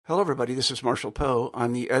Hello, everybody. This is Marshall Poe.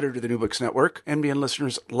 I'm the editor of the New Books Network. NBN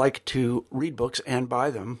listeners like to read books and buy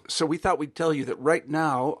them. So we thought we'd tell you that right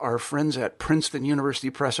now, our friends at Princeton University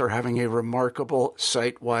Press are having a remarkable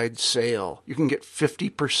site-wide sale. You can get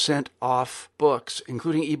 50% off books,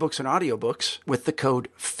 including ebooks and audiobooks, with the code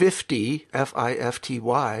 50,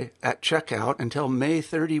 F-I-F-T-Y, at checkout until May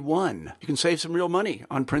 31. You can save some real money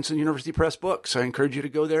on Princeton University Press books. I encourage you to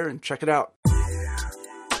go there and check it out.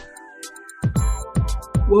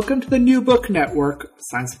 Welcome to the New Book Network,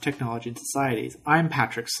 Science of Technology and Societies. I'm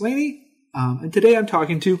Patrick Slaney, and today I'm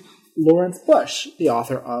talking to Lawrence Bush, the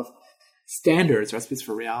author of Standards, Recipes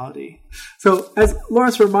for Reality. So, as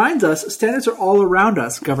Lawrence reminds us, standards are all around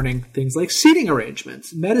us, governing things like seating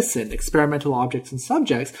arrangements, medicine, experimental objects and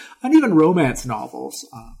subjects, and even romance novels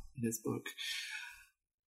in his book.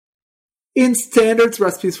 In Standards,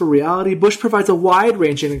 Recipes for Reality, Bush provides a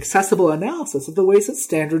wide-ranging, accessible analysis of the ways that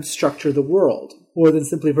standards structure the world. More than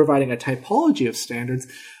simply providing a typology of standards,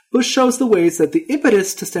 Bush shows the ways that the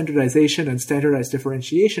impetus to standardization and standardized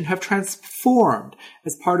differentiation have transformed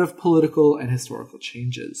as part of political and historical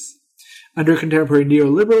changes. Under contemporary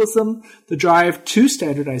neoliberalism, the drive to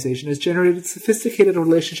standardization has generated sophisticated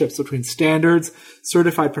relationships between standards,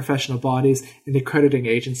 certified professional bodies, and accrediting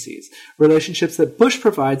agencies, relationships that Bush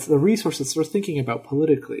provides the resources for thinking about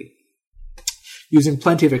politically. Using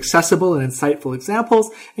plenty of accessible and insightful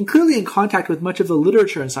examples, and clearly in contact with much of the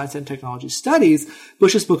literature in science and technology studies,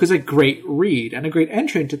 Bush's book is a great read and a great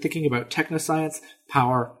entry into thinking about technoscience,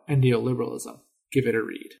 power, and neoliberalism. Give it a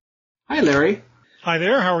read. Hi, Larry. Hi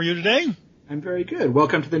there. How are you today? I'm very good.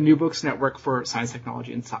 Welcome to the New Books Network for Science,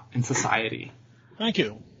 Technology, and Society. Thank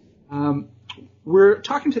you. We're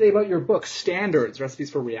talking today about your book, Standards,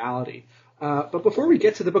 Recipes for Reality. But before we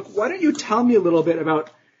get to the book, why don't you tell me a little bit about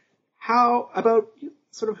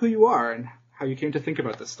sort of who you are and how you came to think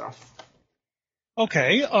about this stuff?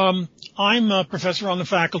 Okay. I'm a professor on the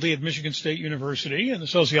faculty at Michigan State University in the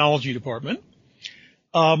sociology department.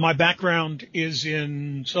 My background is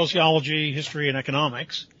in sociology, history, and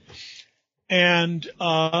economics. And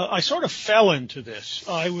I sort of fell into this.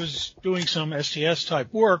 I was doing some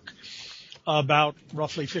STS-type work about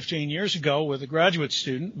roughly 15 years ago with a graduate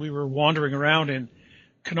student. We were wandering around in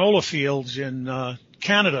canola fields in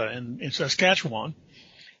Canada and in Saskatchewan.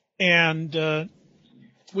 And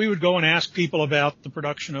we would go and ask people about the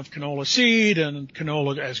production of canola seed and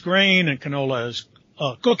canola as grain and canola as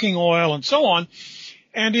cooking oil and so on.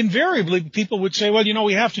 And invariably, people would say, well,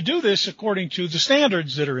 we have to do this according to the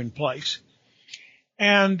standards that are in place.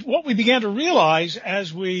 And what we began to realize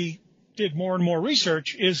as we did more and more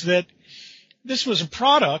research is that this was a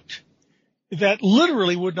product that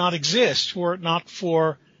literally would not exist were it not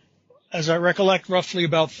for, as I recollect, roughly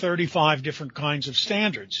about 35 different kinds of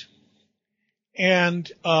standards.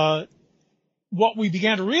 And what we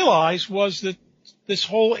began to realize was that this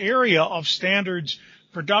whole area of standards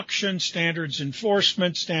production, standards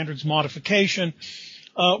enforcement, standards modification,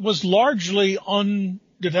 was largely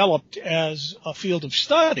undeveloped as a field of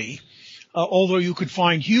study, although you could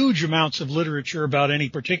find huge amounts of literature about any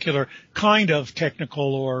particular kind of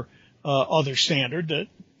technical or other standard. That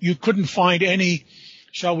you couldn't find any,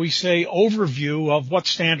 shall we say, overview of what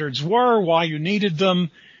standards were, why you needed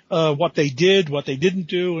them, what they did, what they didn't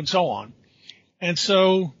do, and so on. And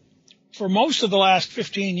so for most of the last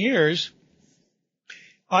 15 years,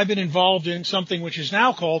 I've been involved in something which is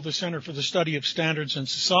now called the Center for the Study of Standards and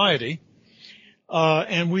Society.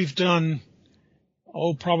 And we've done,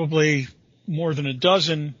 probably more than a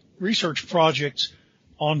dozen research projects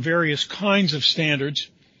on various kinds of standards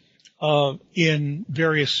in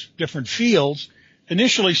various different fields,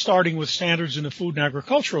 initially starting with standards in the food and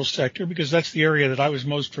agricultural sector, because that's the area that I was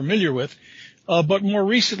most familiar with, but more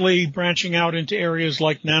recently branching out into areas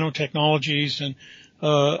like nanotechnologies and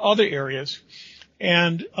other areas.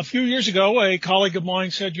 And a few years ago, a colleague of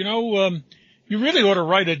mine said, you really ought to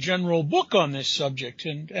write a general book on this subject.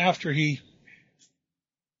 And after he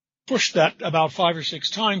pushed that about 5 or 6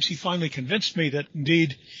 times, he finally convinced me that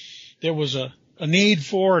indeed there was a need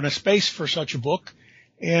for and a space for such a book.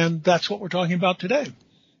 And that's what we're talking about today.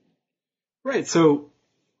 Right. So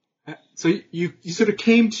you sort of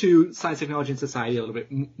came to science, technology, and society a little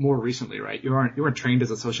bit more recently, right? You weren't trained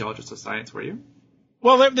as a sociologist of science, were you?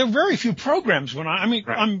 Well, there were very few programs when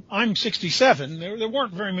Right. I'm 67. There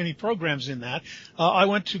weren't very many programs in that. I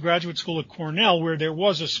went to graduate school at Cornell where there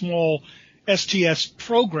was a small STS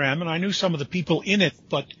program, and I knew some of the people in it,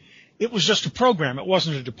 but it was just a program. It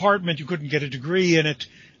wasn't a department. You couldn't get a degree in it.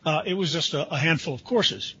 It was just a handful of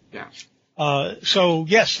courses. Yeah. So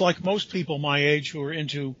yes, like most people my age who are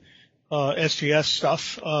into STS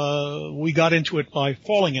stuff. We got into it by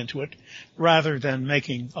falling into it rather than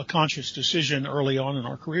making a conscious decision early on in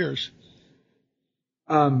our careers.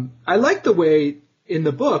 I like the way in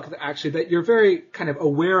the book, actually, that you're very kind of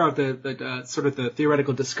aware of the sort of the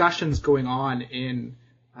theoretical discussions going on in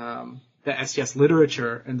the STS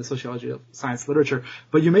literature and the sociology of science literature,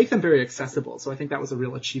 but you make them very accessible. So I think that was a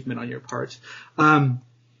real achievement on your part.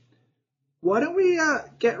 Why don't we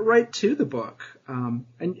get right to the book?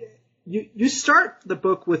 And you start the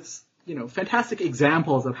book with, fantastic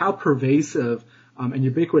examples of how pervasive and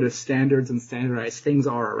ubiquitous standards and standardized things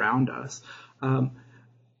are around us.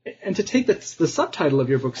 And to take the subtitle of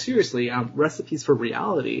your book seriously, Recipes for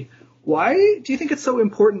Reality, why do you think it's so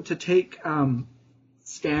important to take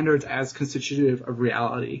standards as constitutive of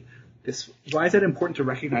reality? Why is it important to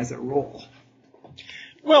recognize that role?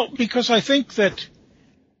 Well, because I think that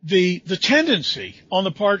the tendency on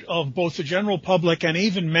the part of both the general public and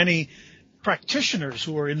even many practitioners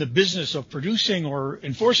who are in the business of producing or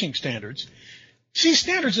enforcing standards see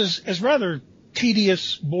standards as rather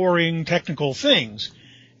tedious, boring, technical things.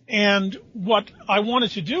 And what I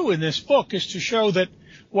wanted to do in this book is to show that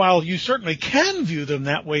while you certainly can view them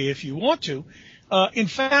that way if you want to, in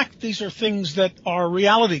fact, these are things that are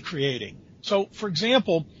reality creating. So, for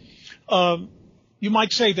example, you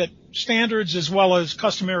might say that standards as well as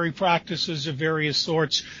customary practices of various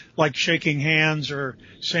sorts, like shaking hands or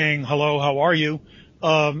saying hello, how are you,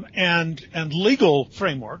 and legal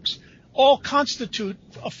frameworks, all constitute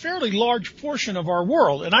a fairly large portion of our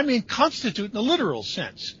world. And I mean constitute in the literal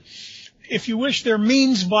sense. If you wish, they're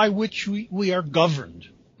means by which we are governed.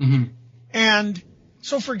 Mm-hmm. And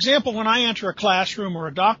so, for example, when I enter a classroom or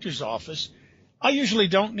a doctor's office, I usually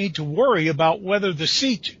don't need to worry about whether the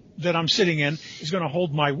seat that I'm sitting in is going to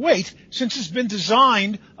hold my weight, since it's been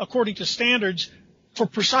designed according to standards for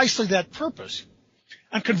precisely that purpose.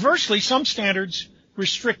 And conversely, some standards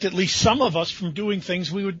restrict at least some of us from doing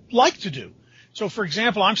things we would like to do. So, for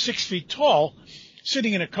example, I'm 6 feet tall.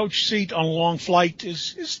 Sitting in a coach seat on a long flight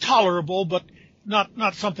is tolerable, but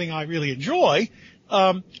not something I really enjoy.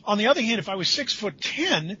 On the other hand, if I was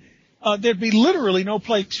 6'10", there'd be literally no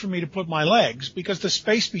place for me to put my legs, because the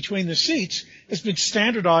space between the seats has been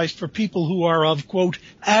standardized for people who are of, quote,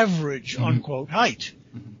 average, mm-hmm. unquote, height.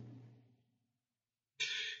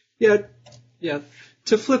 Yeah.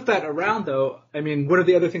 To flip that around, though, I mean, one of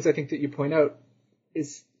the other things I think that you point out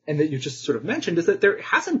is, and that you just sort of mentioned, is that there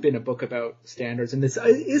hasn't been a book about standards, and this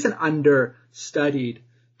is an understudied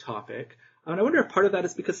topic. And I wonder if part of that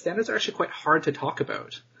is because standards are actually quite hard to talk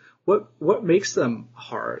about. What makes them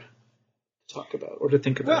hard to talk about or to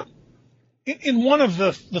think about? Well, in one of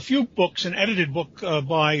the few books, an edited book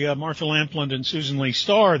by Martha Lampland and Susan Lee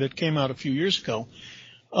Starr that came out a few years ago,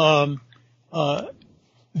 one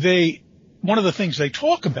of the things they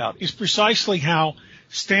talk about is precisely how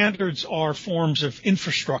standards are forms of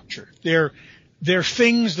infrastructure. They're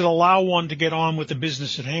things that allow one to get on with the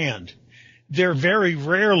business at hand. They're very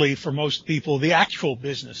rarely, for most people, the actual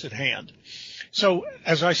business at hand. So,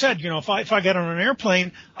 as I said, if I get on an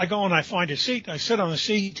airplane, I go and I find a seat, I sit on the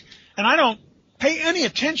seat, and I don't pay any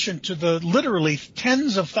attention to the literally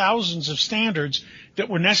tens of thousands of standards that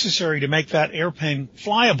were necessary to make that airplane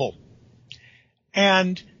flyable.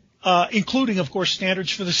 And including, of course,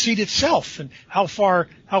 standards for the seat itself and how far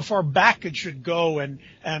back it should go and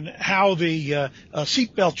how the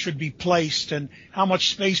seat belt should be placed and how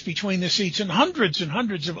much space between the seats and hundreds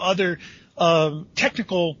of other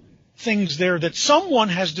technical things there that someone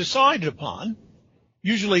has decided upon.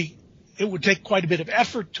 Usually it would take quite a bit of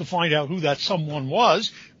effort to find out who that someone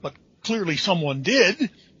was, but clearly someone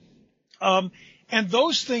did. And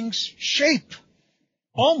those things shape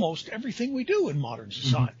almost everything we do in modern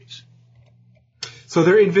societies. So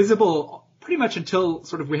they're invisible pretty much until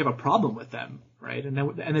sort of we have a problem with them, right?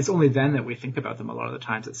 And it's only then that we think about them a lot of the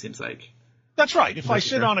times, it seems like. That's right. If I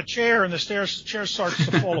sit on a chair and the chair starts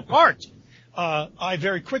to fall apart, I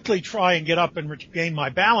very quickly try and get up and regain my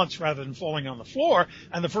balance rather than falling on the floor.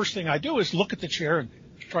 And the first thing I do is look at the chair and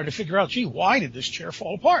try to figure out, gee, why did this chair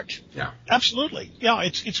fall apart? Yeah. Absolutely. Yeah,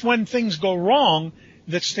 it's when things go wrong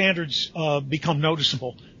that standards become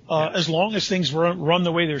noticeable. As long as things run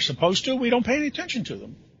the way they're supposed to, we don't pay any attention to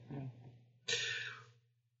them.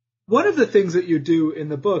 One of the things that you do in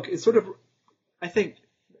the book is sort of, I think,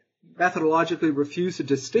 methodologically refuse to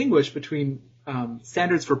distinguish between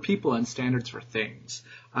standards for people and standards for things.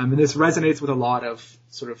 And this resonates with a lot of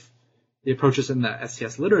sort of the approaches in the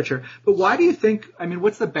STS literature. But why do you think,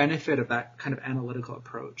 what's the benefit of that kind of analytical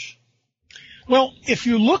approach? Well, if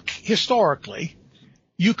you look historically,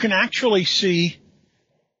 you can actually see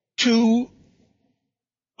two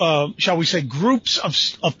shall we say, groups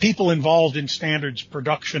of people involved in standards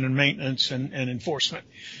production and maintenance and enforcement.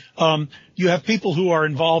 You have people who are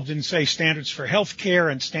involved in, say, standards for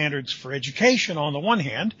healthcare and standards for education on the one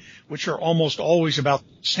hand, which are almost always about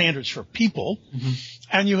standards for people. Mm-hmm.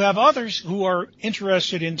 And you have others who are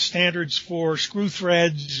interested in standards for screw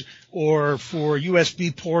threads or for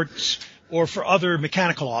USB ports or for other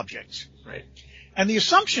mechanical objects. Right. And the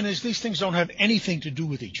assumption is these things don't have anything to do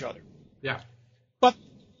with each other. Yeah. But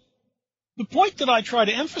the point that I try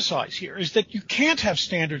to emphasize here is that you can't have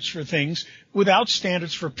standards for things without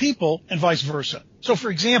standards for people and vice versa. So, for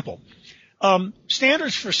example,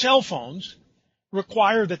 standards for cell phones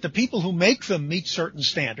require that the people who make them meet certain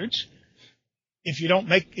standards. If you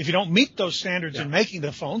don't meet those standards in making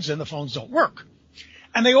the phones, then the phones don't work.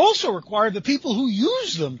 And they also require the people who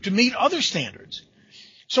use them to meet other standards.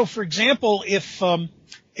 So, for example, if I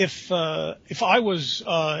was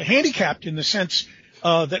handicapped in the sense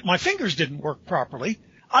that my fingers didn't work properly,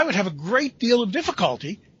 I would have a great deal of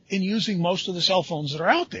difficulty in using most of the cell phones that are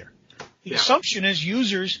out there. The assumption is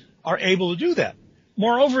users are able to do that.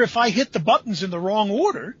 Moreover, if I hit the buttons in the wrong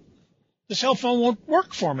order, the cell phone won't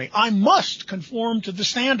work for me. I must conform to the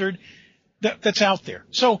standard that's out there.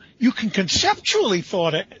 So you can conceptually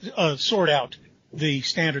sort out the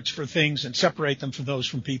standards for things and separate them from those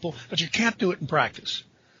from people, but you can't do it in practice.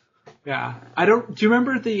 Yeah. Do you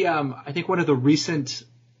remember I think one of the recent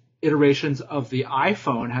iterations of the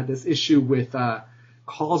iPhone had this issue with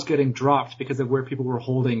calls getting dropped because of where people were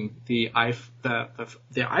holding the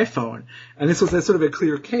iPhone. And this was sort of a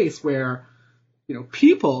clear case where,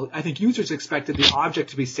 I think users expected the object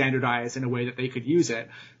to be standardized in a way that they could use it.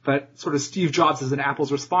 But sort of Steve Jobs' and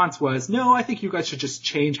Apple's response was, no, I think you guys should just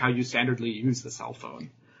change how you standardly use the cell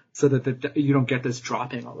phone so that you don't get this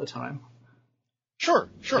dropping all the time. Sure.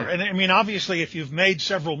 Yeah. And I mean, obviously, if you've made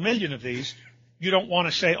several million of these, you don't want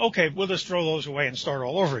to say, okay, we'll just throw those away and start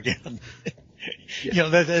all over again.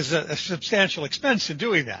 There's a substantial expense in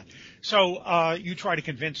doing that. So you try to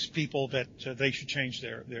convince people that they should change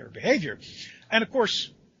their behavior. And, of course,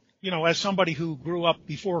 as somebody who grew up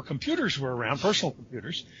before computers were around, personal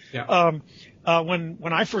computers, when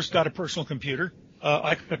I first got a personal computer,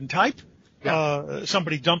 I couldn't type.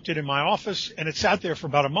 Somebody dumped it in my office, and it sat there for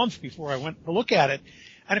about a month before I went to look at it.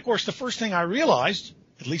 And, of course, the first thing I realized,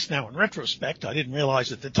 at least now in retrospect, I didn't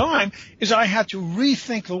realize at the time, is I had to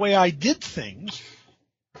rethink the way I did things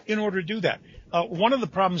in order to do that. One of the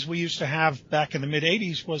problems we used to have back in the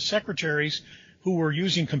mid-'80s was secretaries who were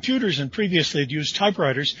using computers and previously had used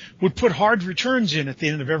typewriters would put hard returns in at the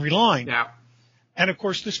end of every line. Yeah. And, of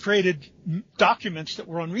course, this created documents that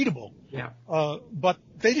were unreadable. Yeah. But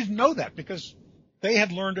they didn't know that because they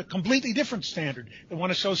had learned a completely different standard, the one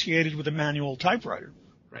associated with a manual typewriter.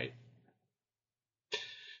 Right.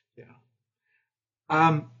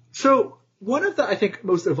 Yeah. So one of the, I think,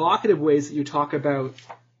 most evocative ways that you talk about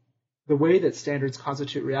the way that standards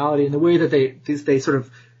constitute reality and the way that they sort of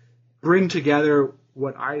bring together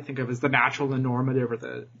what I think of as the natural and normative, or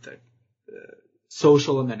the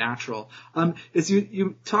social and the natural, is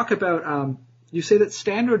you talk about, you say that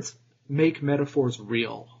standards make metaphors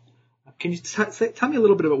real. Can you tell me a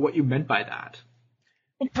little bit about what you meant by that?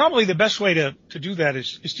 Well, probably the best way to do that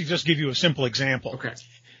is to just give you a simple example. Okay.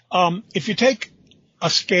 If you take a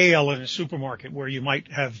scale in a supermarket where you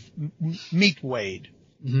might have meat weighed,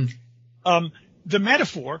 the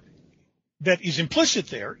metaphor that is implicit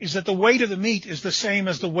there is that the weight of the meat is the same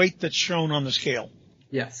as the weight that's shown on the scale.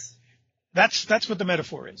 Yes. That's what the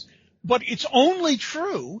metaphor is. But it's only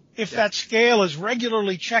true if that scale is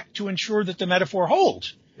regularly checked to ensure that the metaphor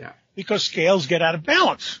holds. Yeah. Because scales get out of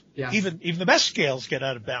balance. Yeah. Even the best scales get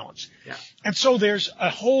out of balance. Yeah. And so there's a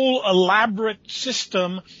whole elaborate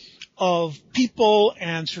system of people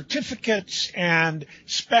and certificates and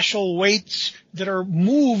special weights that are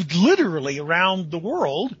moved literally around the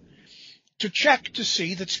world to check to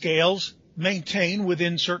see that scales maintain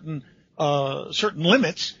within certain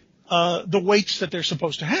limits the weights that they're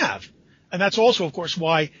supposed to have. And that's also, of course,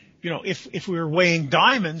 why, if we were weighing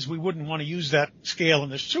diamonds, we wouldn't want to use that scale in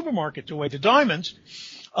the supermarket to weigh the diamonds.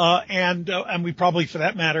 And we probably, for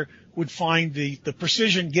that matter, would find the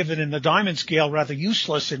precision given in the diamond scale rather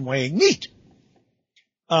useless in weighing meat.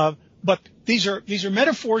 But these are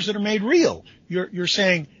metaphors that are made real. You're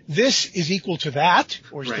saying this is equal to that,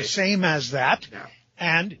 or is the same as that,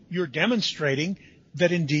 and you're demonstrating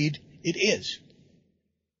that indeed it is.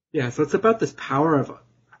 Yeah, so it's about this power of,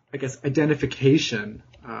 I guess, identification,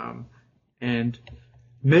 and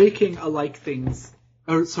making alike things,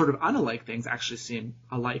 or sort of unalike things, actually seem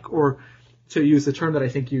alike, or to use the term that I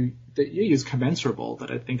think you use, commensurable, that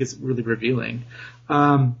I think is really revealing.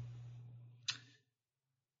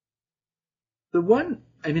 the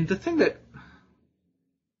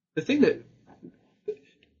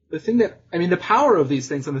power of these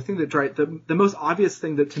things, and the thing that the most obvious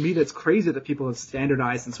thing that to me that's crazy that people have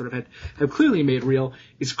standardized and sort of have clearly made real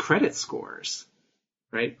is credit scores,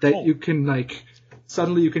 right? That you can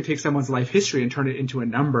suddenly you can take someone's life history and turn it into a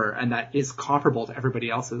number, and that is comparable to everybody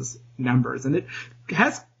else's numbers, and it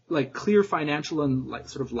has clear financial and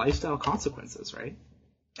sort of lifestyle consequences, right?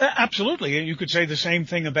 Absolutely, and you could say the same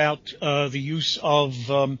thing about the use of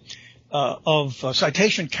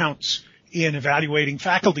citation counts in evaluating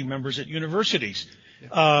faculty members at universities,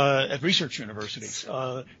 at research universities.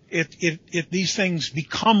 These things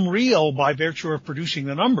become real by virtue of producing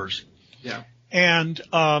the numbers. Yeah. And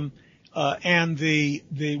the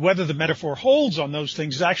whether the metaphor holds on those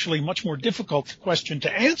things is actually a much more difficult question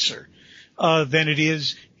to answer than it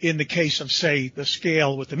is in the case of, say, the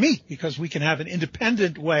scale with the meat, because we can have an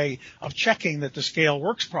independent way of checking that the scale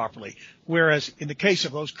works properly. Whereas in the case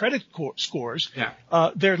of those credit scores,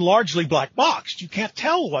 they're largely black boxed. You can't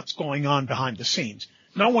tell what's going on behind the scenes.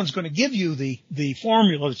 No one's going to give you the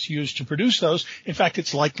formula that's used to produce those. In fact,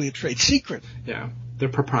 it's likely a trade secret. Yeah. They're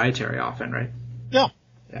proprietary often, right? Yeah.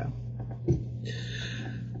 Yeah.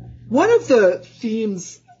 One of the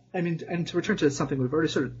themes, and to return to something we've already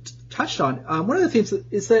sort of touched on, one of the themes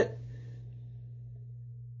is that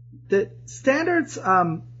standards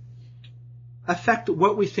affect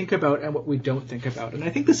what we think about and what we don't think about. And I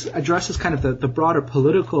think this addresses kind of the broader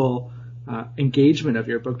political engagement of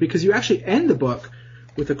your book, because you actually end the book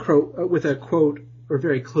with a quote, or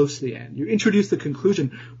very close to the end. You introduce the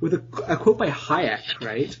conclusion with a quote by Hayek,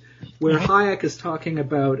 right? Where Hayek is talking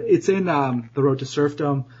about, it's in The Road to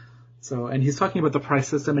Serfdom, and he's talking about the price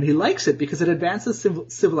system, and he likes it because it advances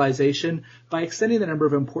civilization by extending the number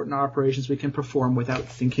of important operations we can perform without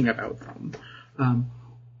thinking about them.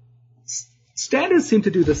 Standards seem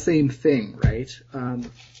to do the same thing, right?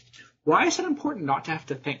 Why is it important not to have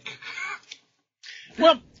to think?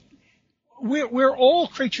 Well, we're all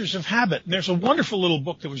creatures of habit. And there's a wonderful little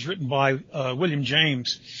book that was written by William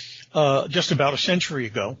James just about a century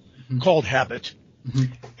ago called Habit.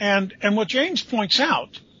 And what James points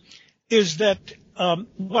out is that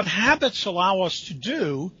what habits allow us to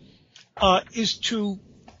do is to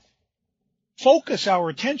focus our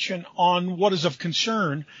attention on what is of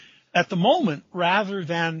concern at the moment rather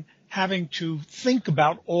than having to think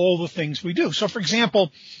about all the things we do. So, for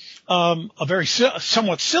example, a very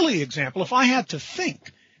somewhat silly example, if I had to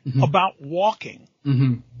think about walking,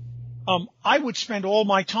 I would spend all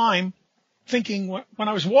my time thinking when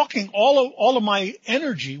I was walking, all of my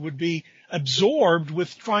energy would be absorbed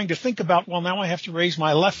with trying to think about, well, now I have to raise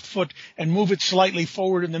my left foot and move it slightly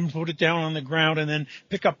forward and then put it down on the ground, and then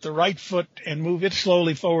pick up the right foot and move it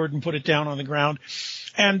slowly forward and put it down on the ground.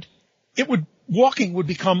 And walking would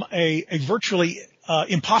become a virtually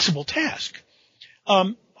impossible task.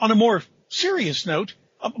 On a more serious note,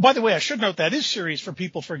 by the way, I should note that is serious for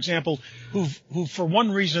people, for example, who for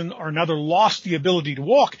one reason or another lost the ability to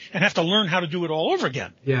walk and have to learn how to do it all over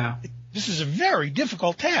again. Yeah. This is a very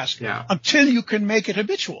difficult task until you can make it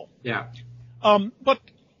habitual. Yeah. But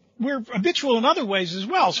we're habitual in other ways as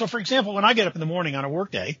well. So, for example, when I get up in the morning on a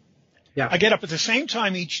work day, I get up at the same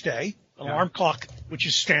time each day. Alarm clock, which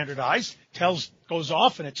is standardized, goes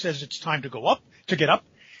off and it says it's time to get up.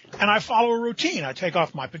 And I follow a routine. I take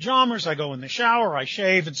off my pajamas, I go in the shower, I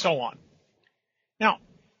shave, and so on. Now,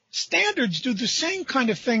 standards do the same kind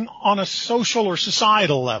of thing on a social or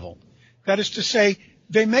societal level. That is to say,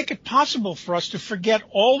 they make it possible for us to forget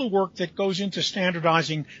all the work that goes into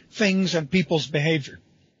standardizing things and people's behavior.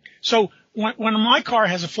 So when my car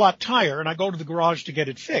has a flat tire and I go to the garage to get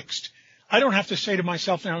it fixed, I don't have to say to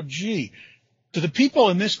myself now, gee, do the people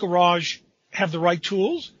in this garage have the right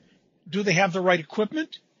tools? Do they have the right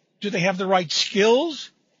equipment? Do they have the right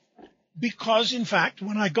skills? Because, in fact,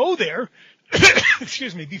 when I go there,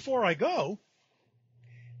 before I go,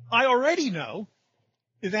 I already know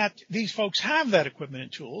that these folks have that equipment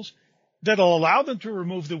and tools that'll allow them to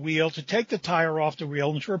remove the wheel, to take the tire off the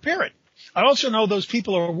wheel, and to repair it. I also know those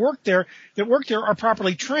people that work there are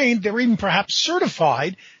properly trained. They're even perhaps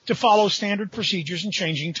certified to follow standard procedures in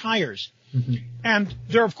changing tires. And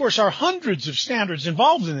there, of course, are hundreds of standards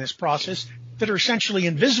involved in this process that are essentially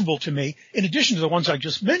invisible to me, in addition to the ones I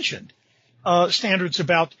just mentioned. Standards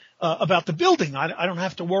about the building. I don't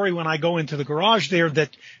have to worry when I go into the garage there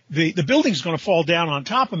that the building's going to fall down on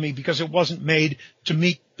top of me because it wasn't made to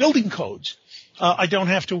meet building codes. I don't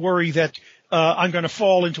have to worry that I'm going to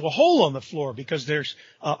fall into a hole on the floor because there's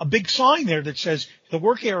a big sign there that says the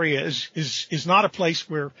work area is not a place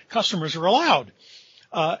where customers are allowed.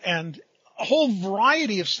 And a whole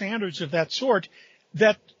variety of standards of that sort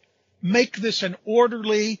that make this an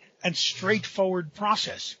orderly and straightforward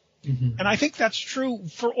process. Mm-hmm. And I think that's true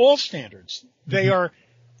for all standards. They are,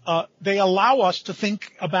 they allow us to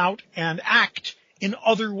think about and act in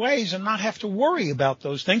other ways and not have to worry about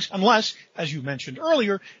those things unless, as you mentioned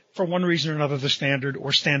earlier, for one reason or another, the standard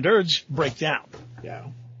or standards break down. Yeah.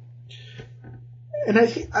 And I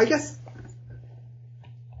think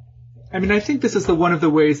this is one of the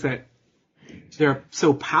ways that they're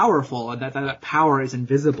so powerful, and that power is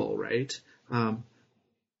invisible, right?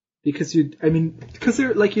 Because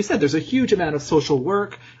there, like you said, there's a huge amount of social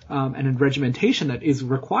work and regimentation that is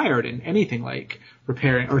required in anything like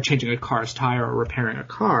repairing or changing a car's tire or repairing a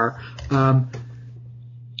car.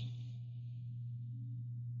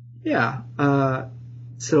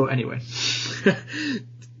 So anyway,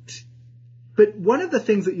 but one of the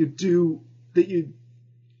things that you do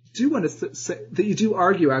want to say, that you do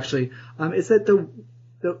argue actually, is that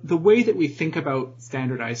the way that we think about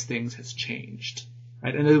standardized things has changed.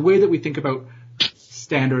 Right? And the way that we think about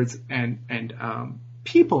standards and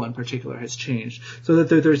people in particular has changed. So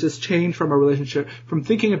that there's this change from a relationship, from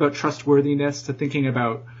thinking about trustworthiness to thinking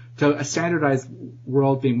about a standardized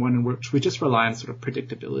world being one in which we just rely on sort of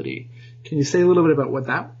predictability. Can you say a little bit about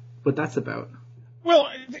what that's about? Well,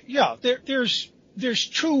 yeah, there's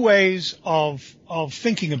two ways of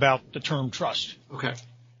thinking about the term trust. Okay.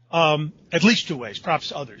 At least two ways,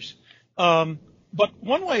 perhaps others. But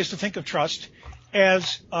one way is to think of trust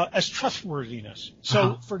as trustworthiness.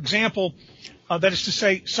 So, for example, that is to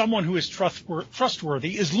say, someone who is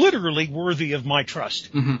trustworthy is literally worthy of my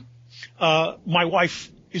trust. Mm-hmm. My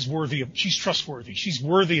wife is she's trustworthy. She's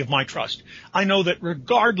worthy of my trust. I know that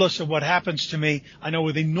regardless of what happens to me, I know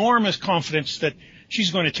with enormous confidence that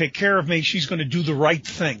she's going to take care of me. She's going to do the right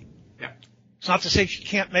thing. Yeah. It's not to say she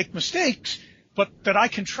can't make mistakes, but that I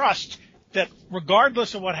can trust that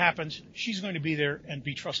regardless of what happens, she's going to be there and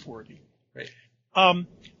be trustworthy. Right.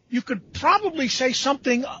 You could probably say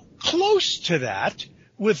something close to that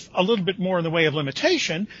with a little bit more in the way of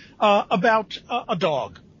limitation, about a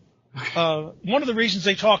dog. One of the reasons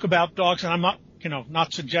they talk about dogs, and I'm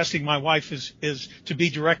not suggesting my wife is to be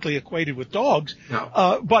directly equated with dogs,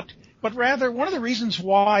 no. But rather one of the reasons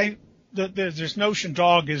why there's this notion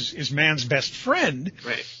dog is man's best friend,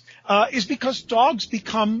 right. Is because dogs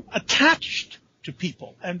become attached to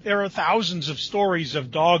people. And there are thousands of stories of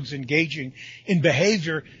dogs engaging in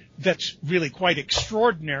behavior that's really quite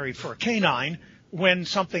extraordinary for a canine when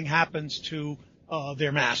something happens to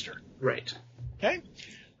their master. Right. Okay?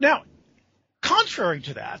 Now, contrary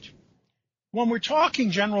to that, when we're talking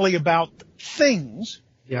generally about things,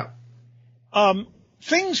 yeah,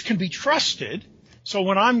 things can be trusted. So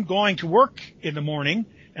when I'm going to work in the morning,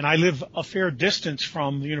 and I live a fair distance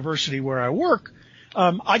from the university where I work,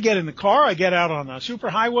 I get in the car, I get out on the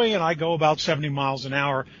superhighway, and I go about 70 miles an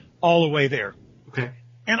hour all the way there. Okay.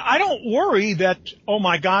 And I don't worry that, oh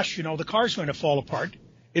my gosh, the car's going to fall apart.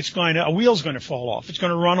 A wheel's going to fall off. It's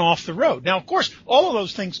going to run off the road. Now, of course, all of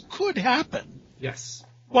those things could happen. Yes.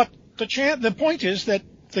 But the point is that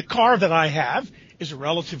the car that I have is a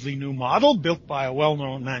relatively new model built by a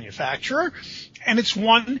well-known manufacturer, and it's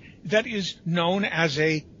one that is known as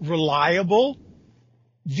a reliable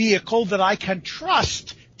vehicle that I can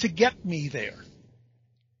trust to get me there.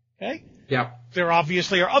 Okay? Yeah. There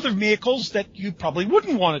obviously are other vehicles that you probably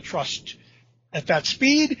wouldn't want to trust at that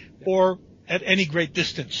speed or at any great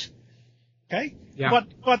distance. Okay? Yeah.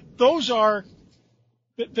 But those are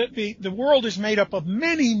the world is made up of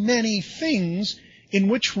many, many things in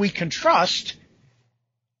which we can trust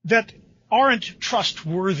that aren't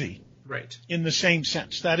trustworthy. Right. In the same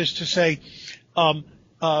sense. That is to say,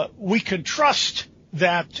 we can trust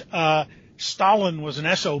that Stalin was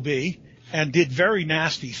an SOB and did very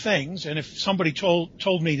nasty things. And if somebody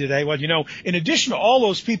told me today, well, in addition to all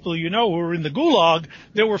those people who were in the Gulag,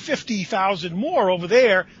 there were 50,000 more over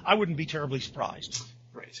there, I wouldn't be terribly surprised.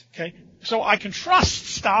 Right. Okay? So I can trust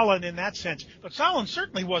Stalin in that sense. But Stalin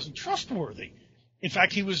certainly wasn't trustworthy. In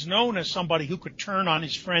fact, he was known as somebody who could turn on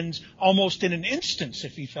his friends almost in an instant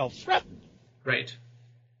if he felt threatened. Right.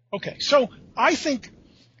 Okay, so I think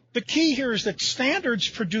the key here is that standards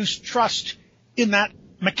produce trust in that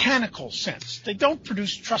mechanical sense. They don't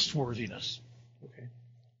produce trustworthiness.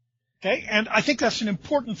 Okay, and I think that's an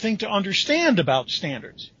important thing to understand about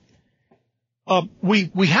standards.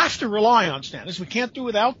 We have to rely on standards. We can't do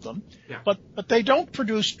without them. Yeah. But they don't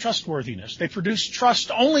produce trustworthiness. They produce trust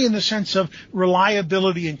only in the sense of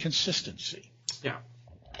reliability and consistency. Yeah.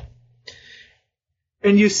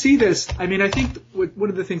 And you see this, I think one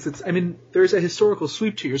of the things there's a historical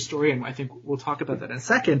sweep to your story, and I think we'll talk about that in a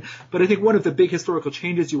second, but I think one of the big historical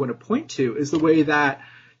changes you want to point to is the way that,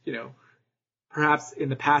 perhaps in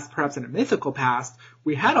the past, perhaps in a mythical past,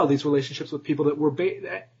 we had all these relationships with people that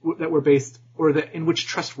were based, or that in which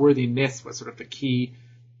trustworthiness was sort of the key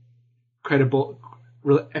credible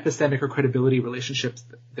epistemic or credibility relationships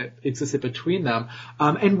that existed between them.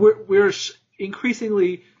 And we're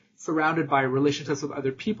increasingly surrounded by relationships with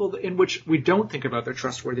other people in which we don't think about their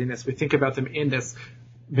trustworthiness. We think about them in this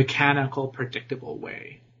mechanical, predictable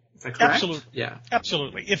way. Is that correct? Absolutely. Yeah.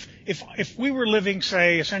 Absolutely. If we were living,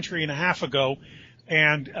 say, a century and a half ago,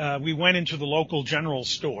 and we went into the local general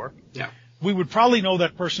store, yeah, we would probably know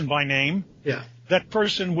that person by name. Yeah. That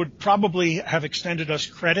person would probably have extended us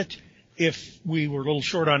credit if we were a little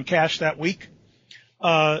short on cash that week.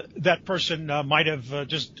 That person might have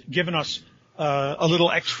just given us a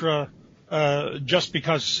little extra just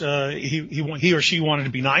because he or she wanted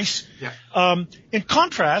to be nice. Yeah. In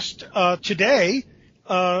contrast, today,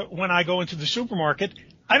 when I go into the supermarket,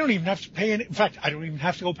 I don't even have to pay. In fact, I don't even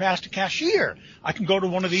have to go past a cashier. I can go to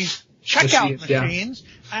one of these checkout machines,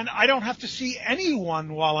 and I don't have to see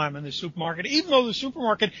anyone while I'm in the supermarket, even though the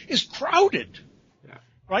supermarket is crowded. Yeah.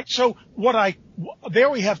 Right? So there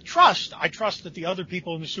we have trust. I trust that the other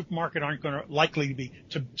people in the supermarket aren't going to likely be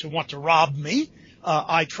to want to rob me.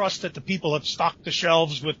 I trust that the people have stocked the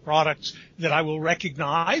shelves with products that I will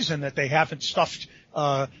recognize and that they haven't stuffed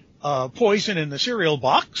poison in the cereal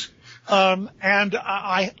box. And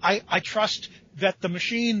I trust that the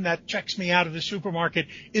machine that checks me out of the supermarket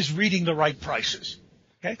is reading the right prices.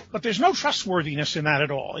 Okay? But there's no trustworthiness in that at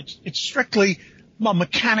all. It's strictly a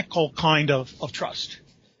mechanical kind of trust.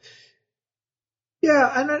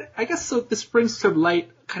 Yeah, and I guess so this brings to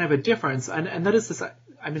light kind of a difference, and that is this,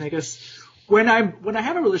 I mean, I guess when I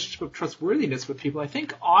have a relationship of trustworthiness with people, I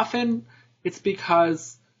think often it's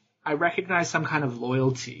because I recognize some kind of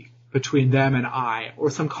loyalty between them and I,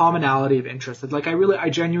 or some commonality of interest. Like I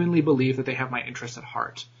genuinely believe that they have my interest at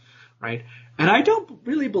heart, right? And I don't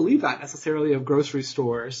really believe that necessarily of grocery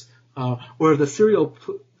stores, or the cereal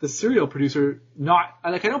producer.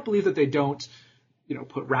 I don't believe that they don't,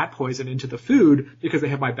 put rat poison into the food because they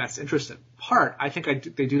have my best interest at heart. I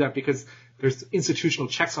think they do that because there's institutional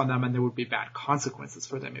checks on them and there would be bad consequences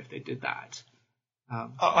for them if they did that.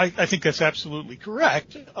 I think that's absolutely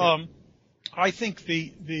correct. I think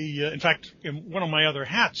in fact, in one of my other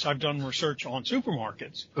hats, I've done research on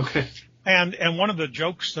supermarkets. Okay. And one of the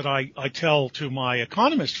jokes that I tell to my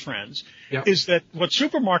economist friends is that what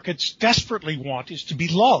supermarkets desperately want is to be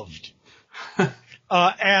loved.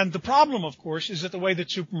 And the problem, of course, is that the way that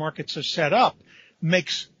supermarkets are set up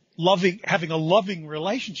makes having a loving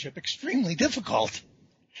relationship extremely difficult.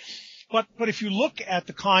 But if you look at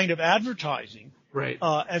the kind of advertising, right,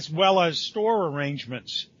 as well as store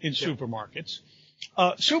arrangements in supermarkets,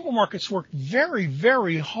 supermarkets work very,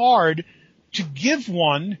 very hard to give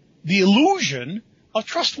one the illusion of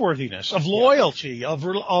trustworthiness, of loyalty,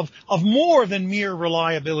 of more than mere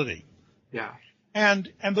reliability. Yeah.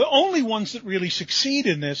 And the only ones that really succeed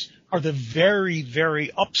in this are the very, very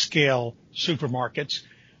upscale supermarkets,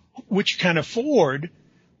 which can afford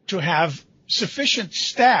to have sufficient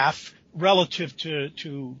staff relative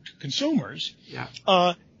to consumers,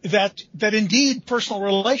 that indeed personal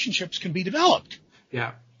relationships can be developed.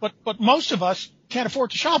 Yeah. But most of us can't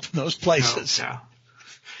afford to shop in those places. No, yeah.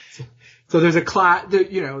 So there's a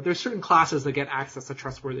there's certain classes that get access to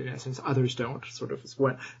trustworthiness and others don't, sort of. This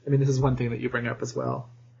is one thing that you bring up as well.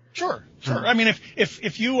 Sure. I mean,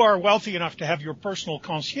 if you are wealthy enough to have your personal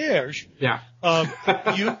concierge,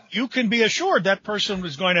 you can be assured that person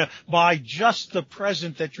is going to buy just the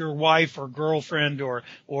present that your wife or girlfriend or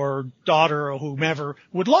daughter or whomever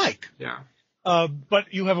would like. Yeah.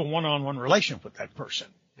 But you have a one-on-one relationship with that person.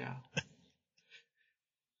 Yeah.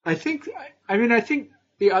 I think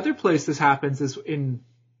the other place this happens is have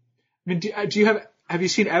you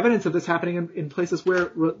seen evidence of this happening in places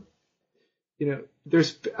where,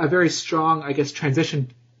 there's a very strong, I guess,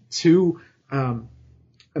 transition to a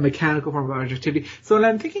mechanical form of objectivity. So when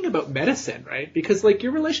I'm thinking about medicine, right, because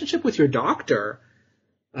your relationship with your doctor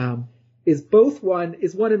is one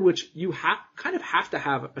in which you kind of have to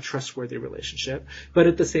have a trustworthy relationship, but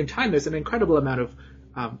at the same time, there's an incredible amount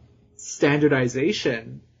of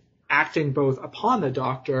standardization acting both upon the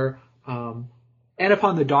doctor and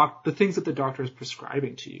upon the things that the doctor is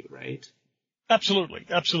prescribing to you, right? Absolutely.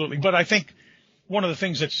 But I think one of the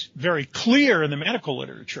things that's very clear in the medical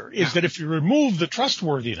literature is that if you remove the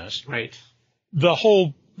trustworthiness, right, the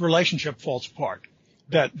whole relationship falls apart.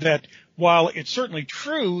 That while it's certainly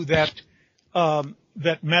true that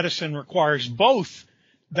medicine requires both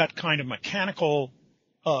that kind of mechanical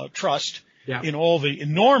trust in all the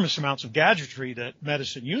enormous amounts of gadgetry that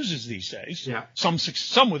medicine uses these days,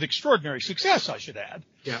 some with extraordinary success, I should add.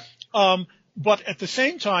 But at the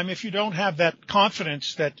same time, if you don't have that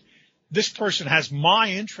confidence that this person has my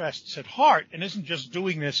interests at heart and isn't just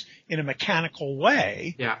doing this in a mechanical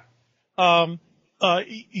way,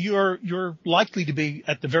 you're likely to be,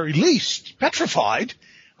 at the very least, petrified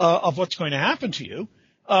of what's going to happen to you.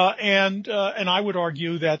 And I would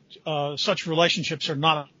argue that such relationships are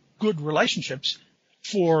not good relationships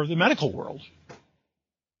for the medical world.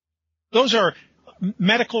 Those are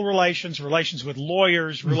medical relations with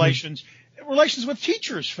lawyers, relations with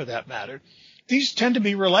teachers, for that matter. These tend to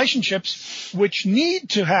be relationships which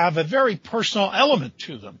need to have a very personal element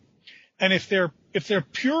to them. And if they're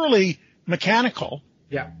purely mechanical,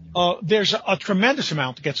 there's a tremendous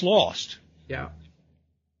amount that gets lost. Yeah.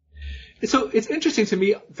 So it's interesting to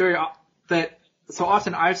me that so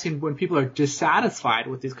often I've seen when people are dissatisfied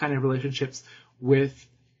with these kind of relationships with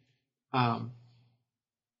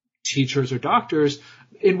teachers or doctors,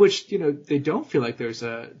 in which they don't feel like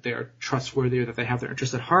they're trustworthy or that they have their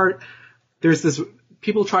interests at heart. There's this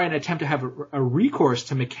people try and attempt to have a recourse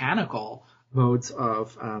to mechanical modes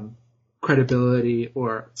of credibility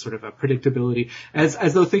or sort of a predictability,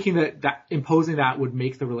 as though thinking that imposing that would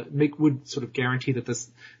would sort of guarantee that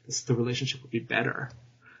the relationship would be better.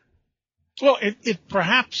 Well, it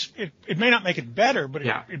may not make it better, but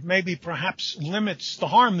it maybe perhaps limits the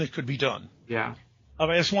harm that could be done. Yeah.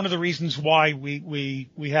 It's one of the reasons why we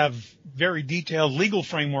have very detailed legal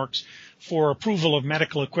frameworks for approval of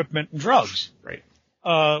medical equipment and drugs. Right.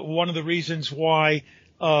 One of the reasons why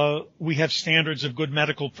we have standards of good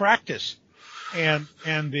medical practice, and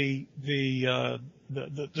the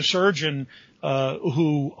surgeon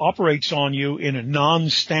who operates on you in a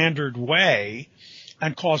non-standard way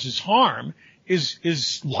and causes harm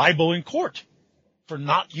is liable in court for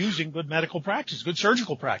not using good medical practice, good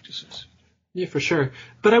surgical practices. Yeah, for sure.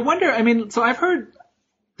 But I wonder, so I've heard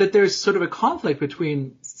that there's sort of a conflict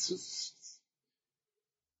between,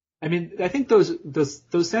 I think those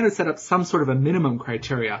standards set up some sort of a minimum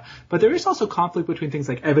criteria, but there is also conflict between things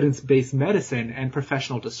like evidence-based medicine and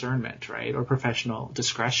professional discernment, right? Or professional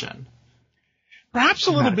discretion. Perhaps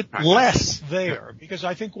a little bit less there, because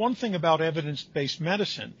I think one thing about evidence-based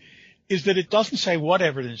medicine is that it doesn't say what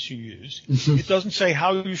evidence you use. It doesn't say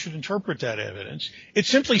how you should interpret that evidence. It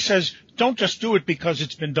simply says, don't just do it because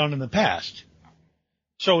it's been done in the past.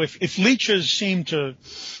 So if leeches seem to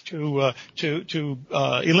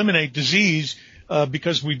eliminate disease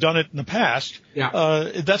because we've done it in the past,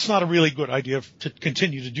 that's not a really good idea to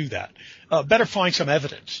continue to do that. Better find some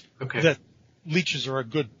evidence that leeches are a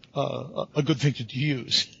good thing to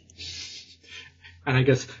use. And I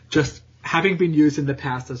guess just having been used in the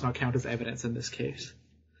past does not count as evidence in this case.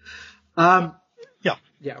 Yeah,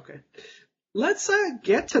 okay. Let's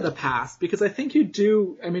get to the past, because I think you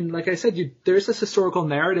do, like I said, there's this historical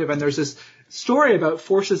narrative and there's this story about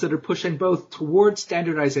forces that are pushing both towards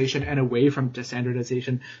standardization and away from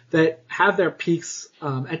standardization that have their peaks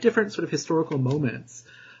at different sort of historical moments.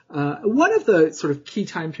 One of the sort of key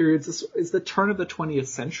time periods is the turn of the 20th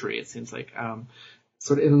century, it seems like.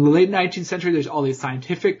 Sort of in the late 19th century, there's all these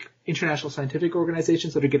international scientific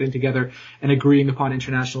organizations that are getting together and agreeing upon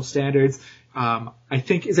international standards. I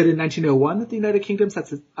think, is it in 1901 that the United Kingdom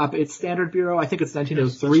sets up its standard bureau? I think it's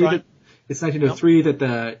 1903 yes, right. It's 1903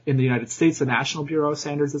 that in the United States, the National Bureau of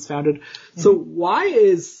Standards is founded. Mm-hmm. So why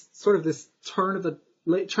is sort of this the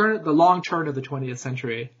long turn of the 20th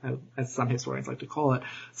century, as some historians like to call it,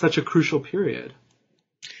 such a crucial period?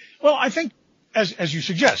 Well, I think, as you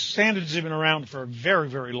suggest, standards have been around for a very,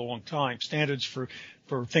 very long time. Standards for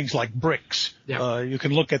things like bricks. Yeah. You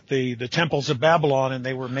can look at the temples of Babylon, and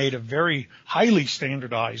they were made of very highly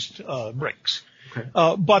standardized bricks. Okay.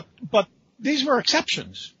 But these were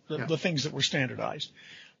exceptions, the things that were standardized.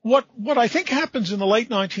 What I think happens in the late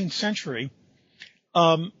 19th century,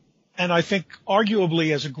 and I think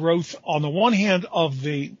arguably as a growth on the one hand of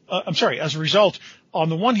as a result on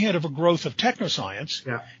the one hand of a growth of technoscience,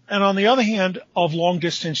 and on the other hand of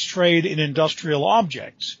long-distance trade in industrial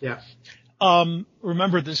objects. Yeah.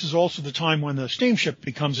 Remember, this is also the time when the steamship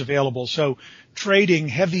becomes available, so trading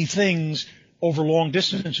heavy things over long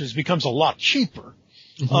distances becomes a lot cheaper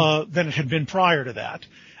than it had been prior to that.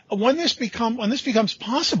 When this becomes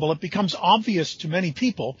possible, it becomes obvious to many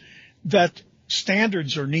people that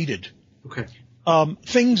standards are needed. Okay.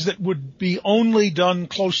 Things that would be only done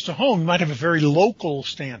close to home might have a very local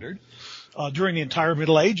standard. During the entire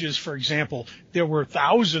Middle Ages, for example, there were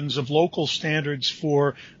thousands of local standards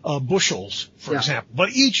for bushels, for example. But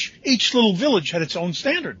each little village had its own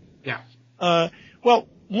standard. Yeah. Well,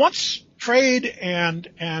 once trade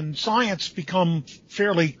and science become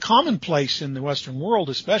fairly commonplace in the Western world,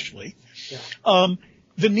 especially, the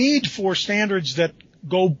need for standards that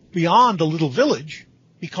go beyond a little village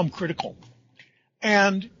become critical.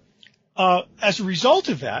 And as a result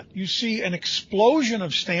of that, you see an explosion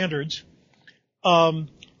of standards,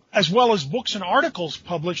 as well as books and articles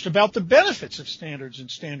published about the benefits of standards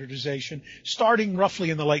and standardization, starting roughly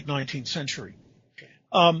in the late 19th century.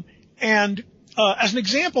 As an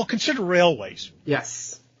example, consider railways.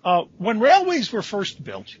 Yes. When railways were first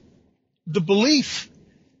built, the belief,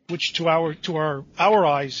 which to our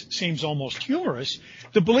eyes seems almost humorous,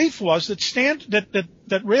 the belief was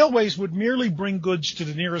that railways would merely bring goods to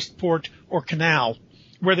the nearest port or canal,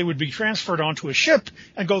 where they would be transferred onto a ship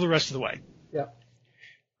and go the rest of the way. Yeah.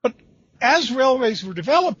 But as railways were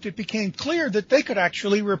developed, it became clear that they could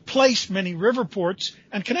actually replace many river ports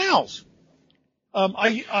and canals.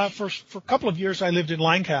 For a couple of years, I lived in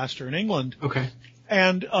Lancaster in England. Okay.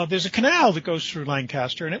 And there's a canal that goes through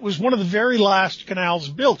Lancaster, and it was one of the very last canals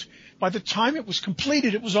built. By the time it was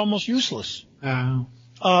completed, it was almost useless. Oh.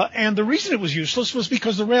 And the reason it was useless was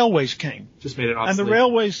because the railways came. Just made it obsolete. And the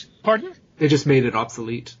railways, pardon? They just made it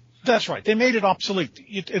obsolete. That's right. They made it obsolete.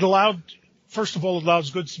 It allowed, first of all, it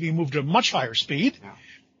allows goods to be moved at a much higher speed,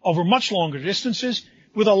 over much longer distances,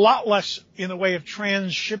 with a lot less in the way of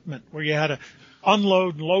transshipment, where you had to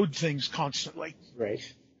unload and load things constantly. Right.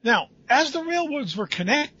 Now, as the railroads were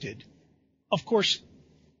connected, of course,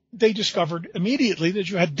 they discovered immediately that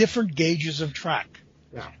you had different gauges of track,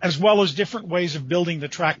 as well as different ways of building the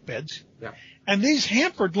track beds. Yeah. And these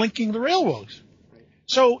hampered linking the railroads. Right.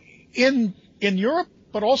 So in Europe,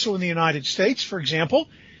 but also in the United States, for example,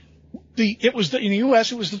 in the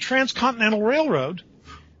U.S., it was the Transcontinental Railroad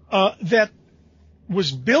that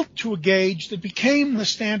was built to a gauge that became the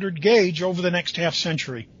standard gauge over the next half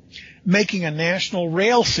century, making a national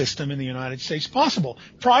rail system in the United States possible.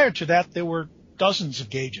 Prior to that, there were dozens of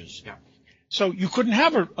gauges. Yeah. So you couldn't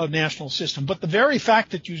have a national system. But the very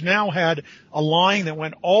fact that you now had a line that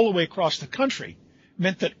went all the way across the country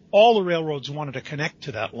meant that all the railroads wanted to connect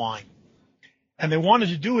to that line. And they wanted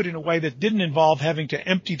to do it in a way that didn't involve having to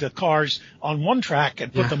empty the cars on one track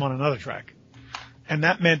and put them on another track. And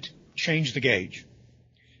that meant change the gauge.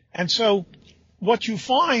 And so what you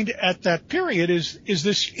find at that period is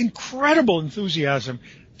this incredible enthusiasm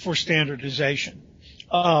for standardization.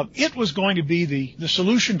 It was going to be the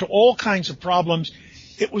solution to all kinds of problems.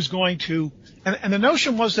 It was going to, and the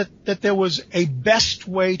notion was that there was a best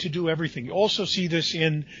way to do everything. You also see this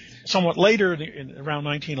in somewhat later, around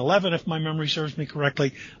 1911, if my memory serves me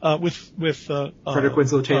correctly, with Frederick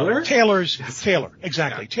Winslow Taylor? Taylor,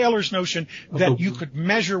 exactly. Yeah. Taylor's notion that you could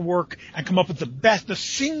measure work and come up with the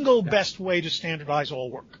single best way to standardize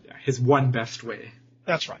all work. Yeah, his one best way.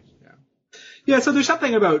 That's right. Yeah, so there's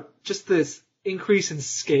something about just this increase in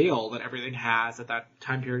scale that everything has at that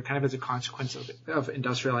time period, kind of as a consequence of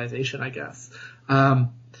industrialization, I guess.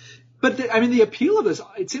 But the appeal of this,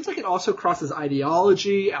 it seems like it also crosses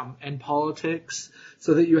ideology and politics,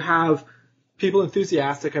 so that you have people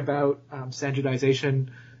enthusiastic about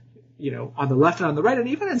standardization, on the left and on the right, and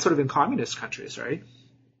even in communist countries, right?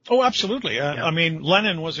 Oh, absolutely.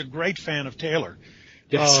 Lenin was a great fan of Taylor.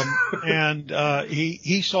 Yes.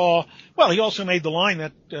 He saw, he also made the line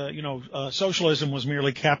that, socialism was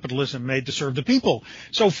merely capitalism made to serve the people.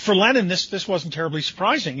 So for Lenin, this wasn't terribly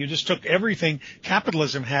surprising. You just took everything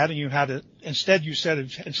capitalism had and you had it, instead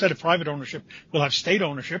of private ownership, we'll have state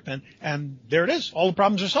ownership, and there it is. All the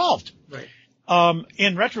problems are solved. Right.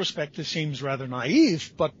 In retrospect, this seems rather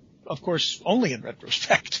naive, but of course, only in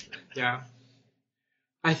retrospect. Yeah.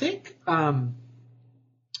 I think,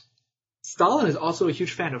 Stalin is also a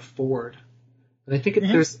huge fan of Ford. And I think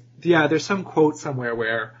there's some quote somewhere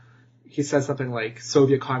where he says something like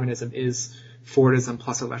Soviet communism is Fordism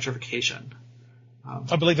plus electrification.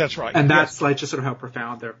 I believe that's right. And that's just sort of how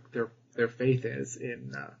profound their faith is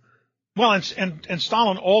in and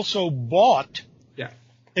Stalin also bought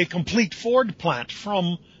a complete Ford plant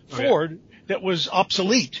from Ford that was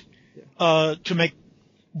obsolete to make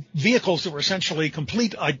vehicles that were essentially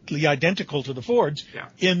completely identical to the Fords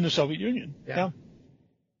in the Soviet Union. Yeah.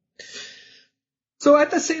 So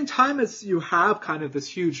at the same time as you have kind of this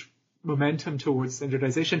huge momentum towards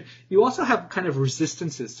standardization, you also have kind of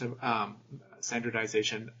resistances to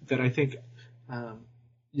standardization that I think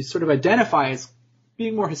you sort of identify as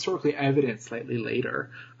being more historically evident slightly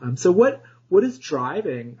later. So what is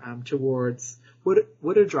driving towards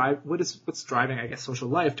what's driving, I guess, social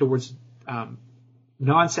life towards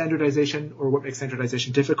non-standardization, or what makes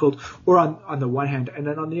standardization difficult, or on the one hand, and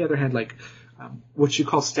then on the other hand, what you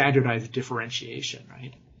call standardized differentiation,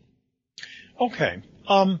 right? Okay.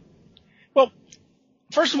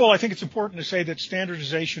 First of all, I think it's important to say that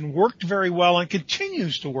standardization worked very well and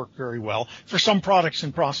continues to work very well for some products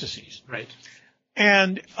and processes. Right.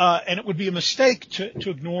 And it would be a mistake to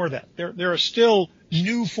ignore that. There are still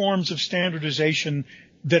new forms of standardization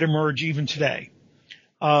that emerge even today.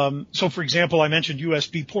 So for example, I mentioned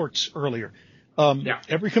USB ports earlier.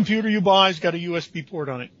 Every computer you buy has got a USB port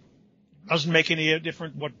on it. Doesn't make any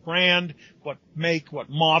difference what brand, what make, what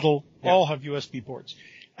model, all have USB ports.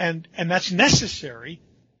 And that's necessary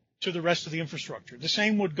to the rest of the infrastructure. The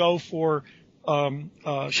same would go for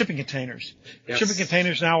shipping containers. Yes. Shipping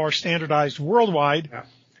containers now are standardized worldwide.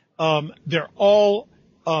 Yeah. They're all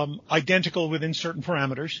identical within certain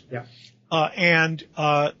parameters. Yeah. And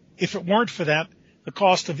if it weren't for that, the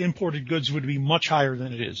cost of imported goods would be much higher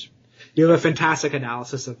than it is. You have a fantastic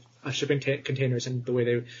analysis of shipping containers and the way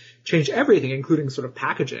they change everything, including sort of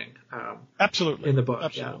packaging. Absolutely. In the book.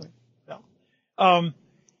 Absolutely. Yeah.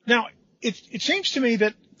 Now, it seems to me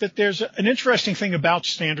that there's an interesting thing about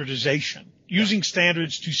standardization, using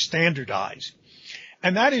standards to standardize.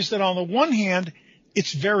 And that is that on the one hand,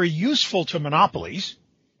 it's very useful to monopolies.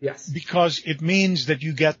 Yes. Because it means that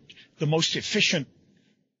you get the most efficient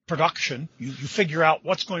production. You figure out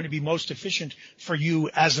what's going to be most efficient for you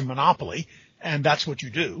as a monopoly, and that's what you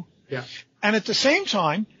do. Yeah. And at the same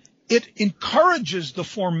time, it encourages the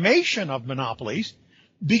formation of monopolies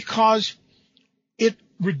because it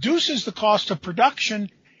reduces the cost of production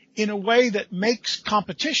in a way that makes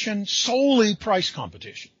competition solely price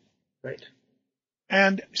competition. Right.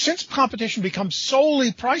 And since competition becomes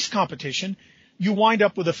solely price competition, you wind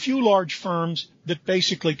up with a few large firms that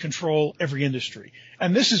basically control every industry.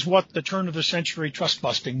 And this is what the turn of the century trust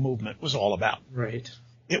busting movement was all about. Right.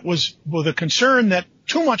 It was with a concern that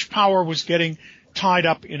too much power was getting tied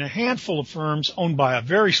up in a handful of firms owned by a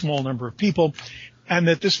very small number of people, and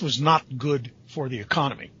that this was not good for the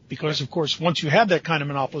economy. Because, of course, once you had that kind of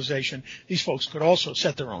monopolization, these folks could also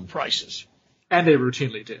set their own prices. And they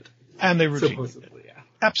routinely did. Supposedly, yeah.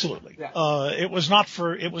 Absolutely. Yeah. It was not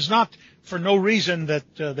for no reason that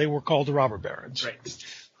they were called the robber barons.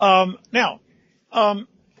 Right. Now,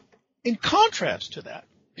 in contrast to that,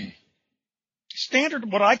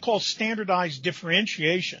 what I call standardized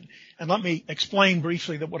differentiation, and let me explain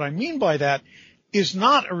briefly that what I mean by that is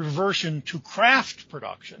not a reversion to craft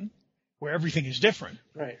production, where everything is different,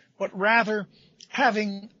 right, but rather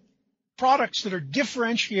having products that are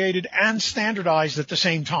differentiated and standardized at the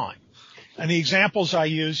same time. And the examples I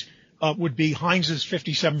use would be Heinz's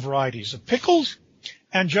 57 varieties of pickles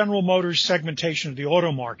and General Motors' segmentation of the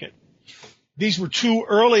auto market. These were two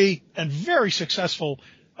early and very successful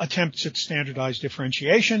attempts at standardized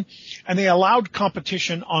differentiation, and they allowed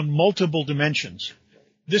competition on multiple dimensions.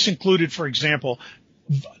 This included, for example,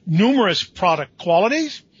 numerous product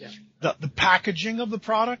qualities, the packaging of the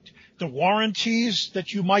product, the warranties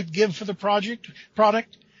that you might give for the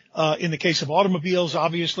product. In the case of automobiles,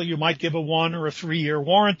 obviously, you might give a 1 or a 3-year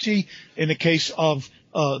warranty. In the case of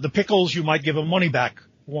the pickles, you might give a money-back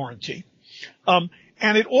warranty.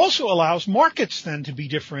 And it also allows markets then to be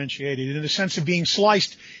differentiated in the sense of being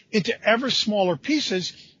sliced into ever smaller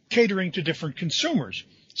pieces, catering to different consumers.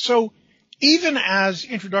 So even as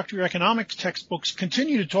introductory economics textbooks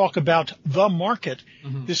continue to talk about the market,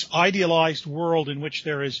 this idealized world in which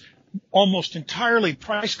there is almost entirely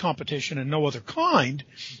price competition and no other kind,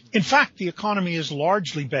 in fact, the economy is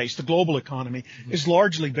largely based, the global economy is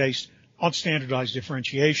largely based on standardized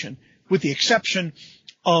differentiation, with the exception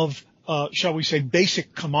of, shall we say,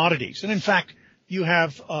 basic commodities. And in fact, you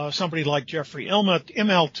have somebody like Jeffrey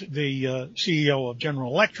Immelt, the CEO of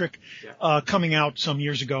General Electric, coming out some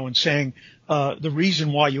years ago and saying the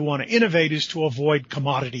reason why you want to innovate is to avoid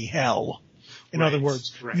commodity hell. In other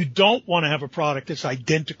words, you don't want to have a product that's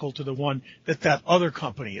identical to the one that other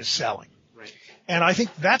company is selling. Right. And I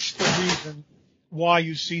think that's the reason why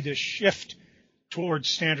you see this shift towards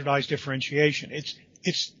standardized differentiation.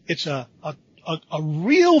 It's a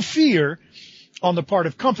real fear on the part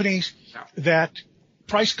of companies that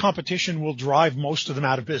price competition will drive most of them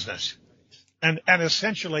out of business and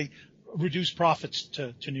essentially reduce profits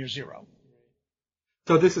to near zero.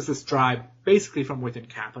 So this is this drive basically from within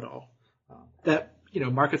capital. That,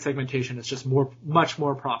 market segmentation is just much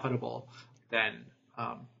more profitable than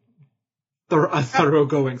a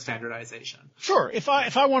thoroughgoing standardization. Sure. If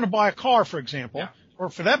I want to buy a car, for example,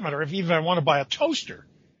 or for that matter, if even I want to buy a toaster,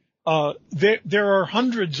 there are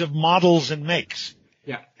hundreds of models and makes.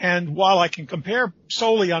 Yeah. And while I can compare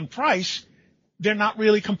solely on price, they're not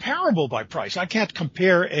really comparable by price. I can't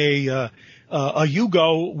compare a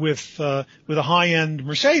Yugo with a high-end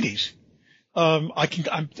Mercedes.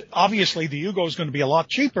 Obviously the Yugo is going to be a lot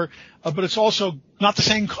cheaper, but it's also not the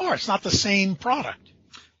same car. It's not the same product.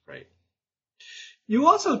 Right. You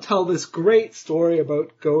also tell this great story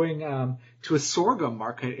about going to a sorghum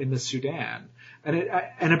market in the Sudan.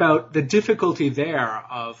 and about the difficulty there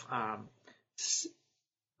of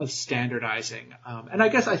standardizing. And I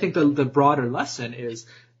guess I think the broader lesson is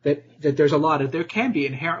that there's a lot of, there can be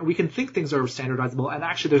inherent, we can think things are standardizable, and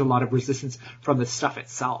actually there's a lot of resistance from the stuff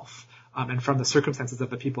itself, and from the circumstances of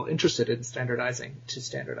the people interested in standardizing to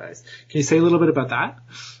standardize. Can you say a little bit about that?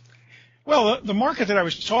 Well, the market that I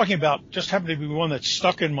was talking about just happened to be one that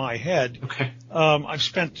stuck in my head. Okay. I've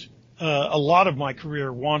spent a lot of my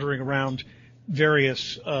career wandering around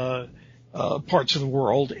various parts of the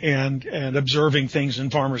world and observing things in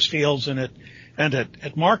farmers' fields and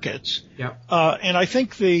at markets. Yeah. And I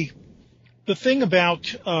think the thing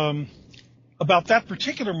about that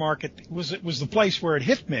particular market was the place where it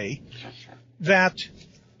hit me, that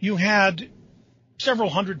you had several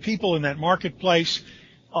hundred people in that marketplace.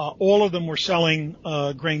 All of them were selling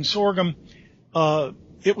grain sorghum.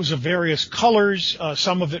 It was of various colors.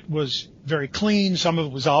 Some of it was very clean. Some of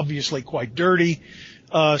it was obviously quite dirty.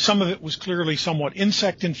 Some of it was clearly somewhat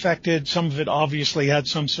insect infected. Some of it obviously had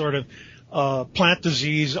some sort of plant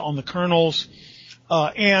disease on the kernels.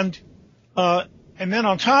 And then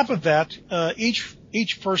on top of that,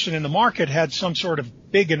 each person in the market had some sort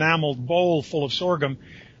of big enameled bowl full of sorghum,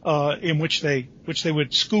 in which they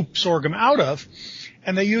would scoop sorghum out of.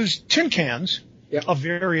 And they used tin cans of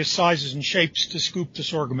various sizes and shapes to scoop the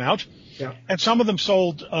sorghum out. Yeah. And some of them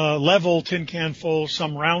sold level tin canfuls,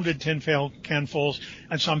 some rounded tin canfuls,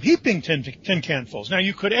 and some heaping tin canfuls. Now,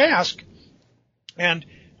 you could ask, and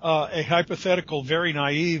a hypothetical, very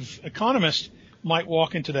naive economist might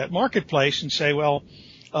walk into that marketplace and say, well,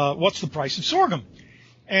 what's the price of sorghum?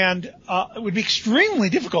 And it would be extremely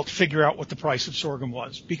difficult to figure out what the price of sorghum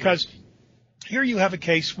was, because here you have a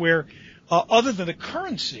case where other than the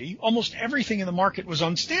currency, almost everything in the market was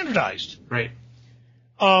unstandardized. Right.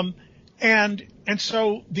 And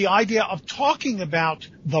so the idea of talking about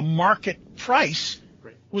the market price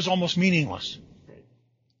was almost meaningless. Right.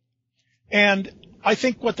 And I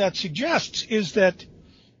think what that suggests is that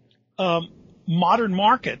modern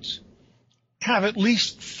markets have at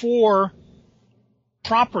least 4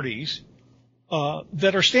 properties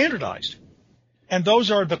that are standardized. And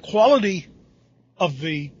those are the quality of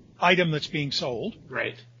the item that's being sold,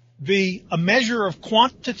 right? A measure of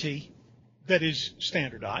quantity that is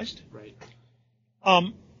standardized, right?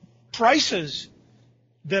 Prices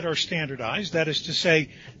that are standardized, that is to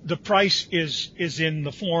say, the price is in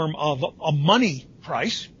the form of a money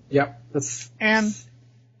price. Yep. And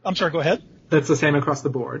I'm sorry, go ahead. That's the same across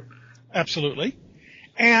the board. Absolutely.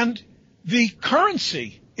 And the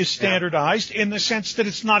currency is standardized in the sense that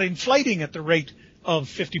it's not inflating at the rate of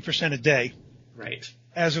 50% a day. Right.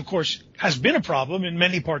 As, of course, has been a problem in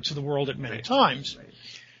many parts of the world at many times. Right.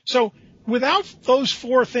 So without those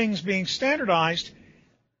 4 things being standardized,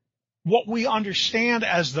 what we understand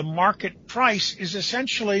as the market price is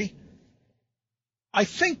essentially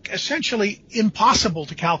impossible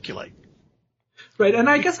to calculate. Right. And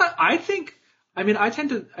I guess I think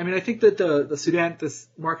that the Sudan, this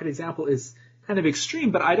market example is kind of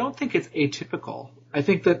extreme, but I don't think it's atypical. I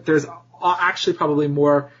think that there's actually probably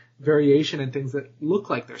more variation in things that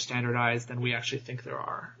look like they're standardized than we actually think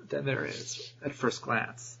there is at first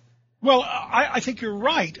glance. Well, I think you're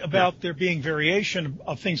right about there being variation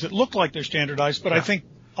of things that look like they're standardized, but I think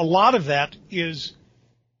a lot of that is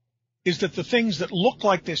that the things that look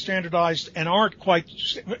like they're standardized and aren't quite,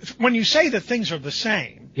 when you say that things are the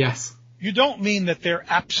same, yes, you don't mean that they're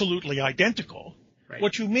absolutely identical. Right.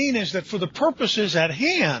 What you mean is that for the purposes at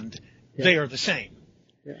hand, they are the same.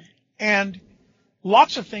 Yeah. And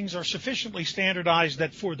lots of things are sufficiently standardized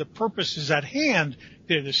that for the purposes at hand,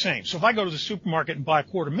 they're the same. So if I go to the supermarket and buy a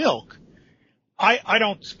quart of milk, I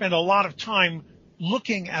don't spend a lot of time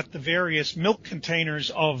looking at the various milk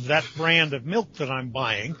containers of that brand of milk that I'm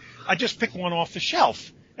buying. I just pick one off the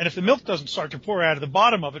shelf. And if the milk doesn't start to pour out of the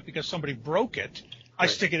bottom of it because somebody broke it, I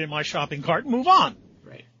stick it in my shopping cart and move on.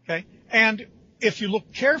 Right. Okay. And if you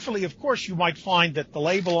look carefully, of course, you might find that the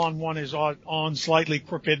label on one is on slightly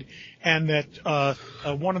crooked, and that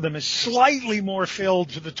one of them is slightly more filled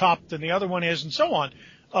to the top than the other one is, and so on.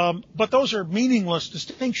 But those are meaningless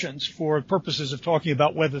distinctions for purposes of talking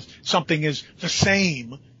about whether something is the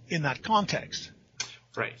same in that context.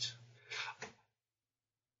 Right.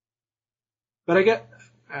 But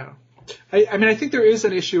I think there is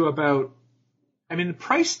an issue about,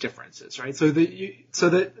 price differences, right? So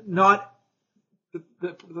that not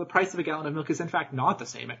the price of a gallon of milk is in fact not the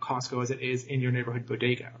same at Costco as it is in your neighborhood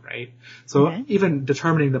bodega, right? So even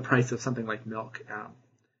determining the price of something like milk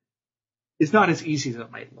is not as easy as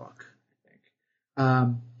it might look, I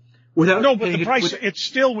think. without No, but the paying price, it's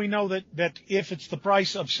still, we know that if it's the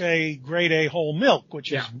price of, say, grade A whole milk,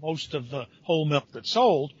 which is most of the whole milk that's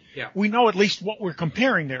sold, we know at least what we're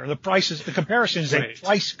comparing there. The comparison is a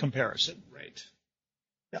price comparison. Right.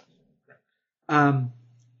 Yeah.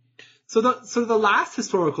 So the last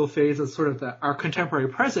historical phase is sort of our contemporary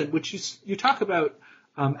present, which you talk about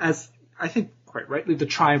as, I think quite rightly, the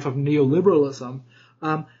triumph of neoliberalism.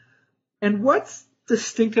 And what's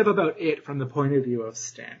distinctive about it from the point of view of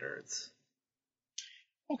standards?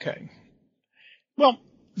 Okay. Well,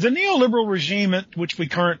 the neoliberal regime under which we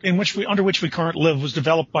currently live was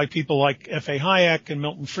developed by people like F.A. Hayek and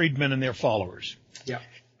Milton Friedman and their followers. Yeah.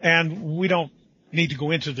 And we don't need to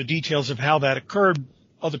go into the details of how that occurred.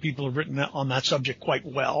 Other people have written on that subject quite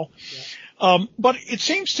well. Yeah. But it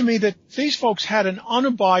seems to me that these folks had an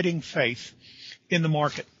unabiding faith in the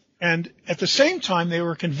market. And at the same time, they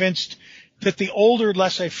were convinced that the older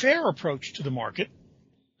laissez-faire approach to the market,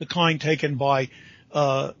 the kind taken by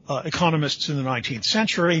economists in the 19th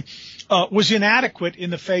century, was inadequate in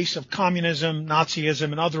the face of communism,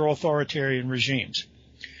 Nazism, and other authoritarian regimes.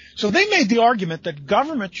 So they made the argument that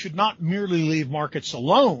government should not merely leave markets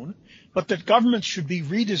alone, but that governments should be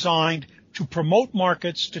redesigned to promote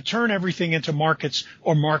markets, to turn everything into markets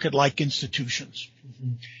or market-like institutions.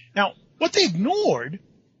 Mm-hmm. Now, what they ignored,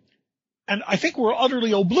 and I think we're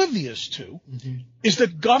utterly oblivious to, is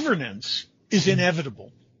that governance is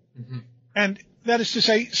inevitable. Mm-hmm. And that is to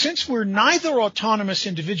say, since we're neither autonomous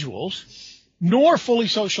individuals nor fully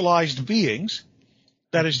socialized beings,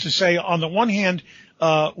 that is to say, on the one hand,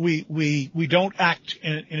 we don't act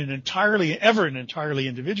in an entirely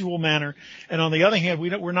individual manner, and on the other hand,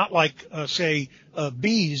 we're not like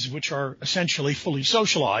bees, which are essentially fully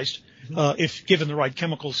socialized. If given the right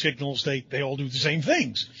chemical signals, they all do the same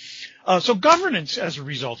things. So governance, as a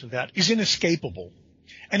result of that, is inescapable.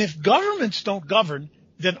 And if governments don't govern,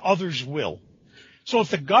 then others will. So if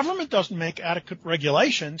the government doesn't make adequate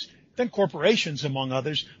regulations, then corporations, among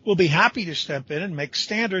others, will be happy to step in and make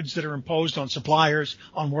standards that are imposed on suppliers,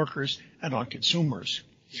 on workers, and on consumers.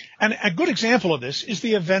 And a good example of this is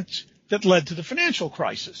the event that led to the financial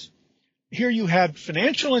crisis. Here you had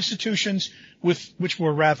financial institutions which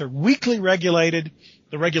were rather weakly regulated.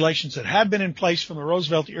 The regulations that had been in place from the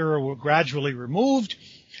Roosevelt era were gradually removed.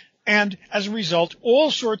 And as a result,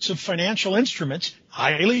 all sorts of financial instruments,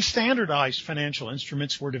 highly standardized financial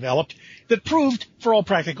instruments, were developed that proved, for all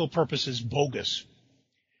practical purposes, bogus.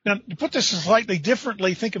 Now, to put this slightly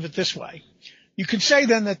differently, think of it this way. You can say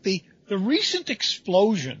then that the recent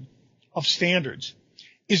explosion of standards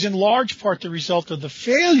is in large part the result of the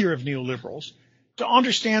failure of neoliberals to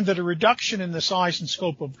understand that a reduction in the size and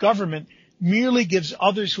scope of government merely gives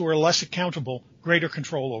others who are less accountable greater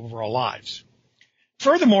control over our lives.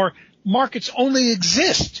 Furthermore, markets only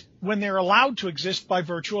exist when they're allowed to exist by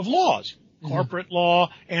virtue of laws. Corporate law,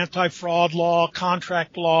 anti-fraud law,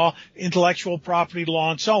 contract law, intellectual property law,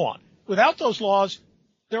 and so on. Without those laws,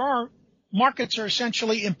 markets are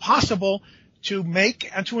essentially impossible to make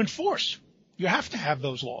and to enforce. You have to have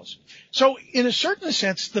those laws. So in a certain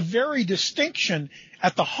sense, the very distinction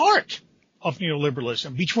at the heart of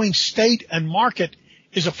neoliberalism between state and market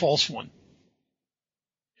is a false one.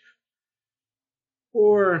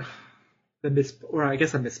 Or I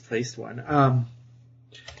guess a misplaced one.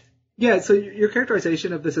 So your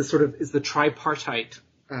characterization of this is the tripartite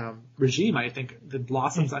regime, I think, that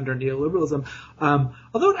blossoms under neoliberalism.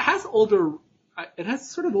 Although it has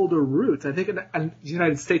sort of older roots. I think in the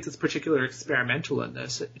United States it's particularly experimental in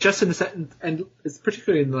this, just in the sense, and it's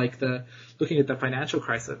particularly in looking at the financial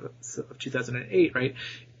crisis of 2008, right?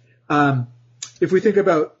 If we think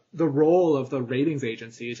about the role of the ratings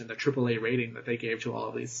agencies and the AAA rating that they gave to all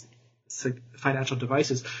of these financial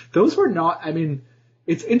devices, those were not,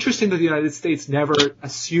 it's interesting that the United States never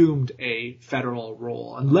assumed a federal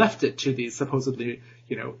role and left it to these supposedly,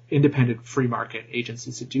 independent free market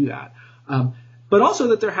agencies to do that. But also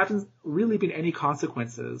that there haven't really been any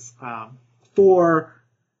consequences for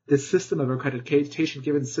the system of accreditation,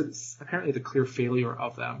 given apparently the clear failure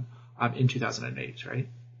of them in 2008, right?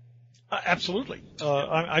 Absolutely.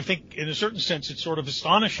 I think in a certain sense it's sort of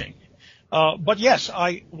astonishing. But yes,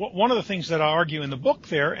 one of the things that I argue in the book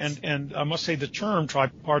there, and I must say the term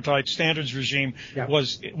tripartite standards regime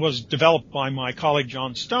was developed by my colleague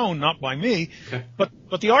John Stone, not by me. Okay.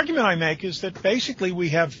 But the argument I make is that basically we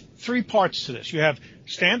have three parts to this. You have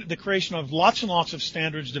the creation of lots and lots of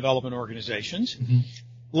standards development organizations,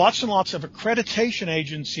 lots and lots of accreditation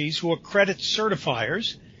agencies who accredit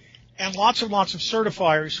certifiers, and lots and lots of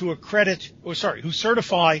certifiers who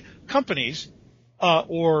certify companies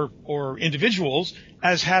or individuals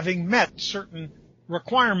as having met certain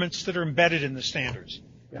requirements that are embedded in the standards.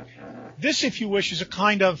 Yeah. This, if you wish, is a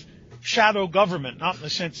kind of shadow government, not in the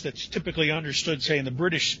sense that's typically understood, say, in the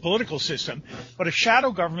British political system, but a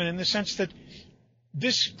shadow government in the sense that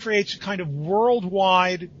this creates a kind of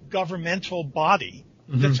worldwide governmental body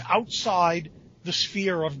that's outside the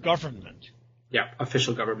sphere of government. Yeah,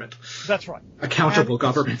 official government. That's right. Accountable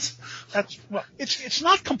government. It's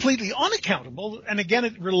not completely unaccountable, and again,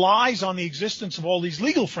 it relies on the existence of all these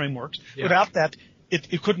legal frameworks. Yeah. Without that,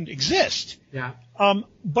 it couldn't exist. Yeah.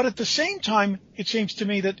 But at the same time, it seems to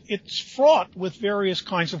me that it's fraught with various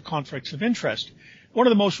kinds of conflicts of interest. One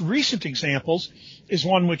of the most recent examples is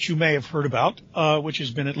one which you may have heard about, which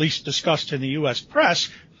has been at least discussed in the U.S. press,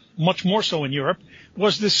 much more so in Europe,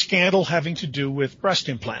 was this scandal having to do with breast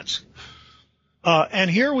implants. And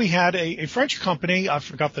here we had a French company, I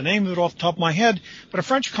forgot the name of it off the top of my head, but a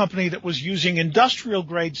French company that was using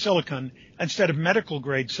industrial-grade silicon instead of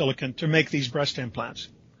medical-grade silicon to make these breast implants.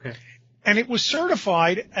 Okay. And it was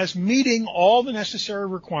certified as meeting all the necessary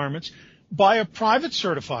requirements by a private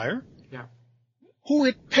certifier who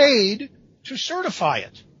it paid to certify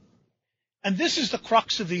it. And this is the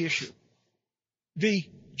crux of the issue.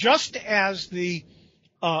 Just as the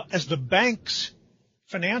bank's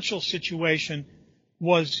financial situation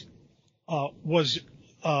was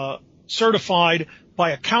certified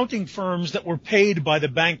by accounting firms that were paid by the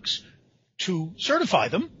banks to certify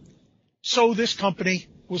them, so this company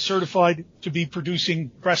was certified to be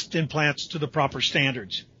producing breast implants to the proper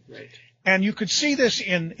standards. Right. And you could see this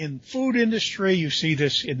in food industry, you see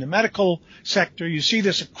this in the medical sector, you see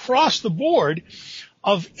this across the board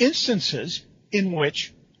of instances in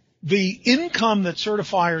which the income that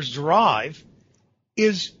certifiers derive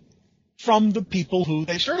is from the people who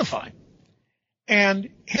they certify.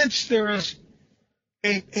 And hence there is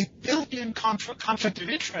a built-in conflict of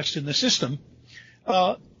interest in the system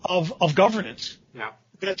of governance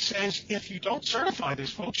that says if you don't certify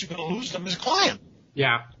these folks, you're going to lose them as a client.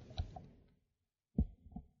 Yeah.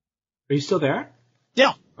 Are you still there?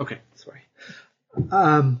 Yeah. Okay. Sorry. You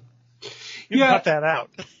can cut that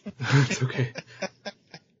out. It's okay.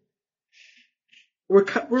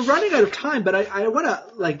 We're running out of time, but I want to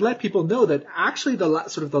let people know that actually the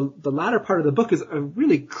latter part of the book is a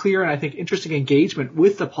really clear and I think interesting engagement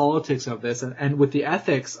with the politics of this and with the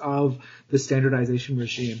ethics of the standardization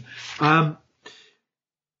regime.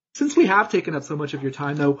 Since we have taken up so much of your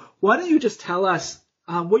time, though, why don't you just tell us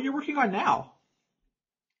what you're working on now?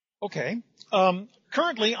 Okay.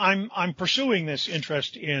 Currently, I'm pursuing this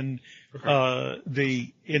interest in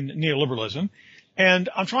neoliberalism, and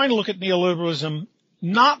I'm trying to look at neoliberalism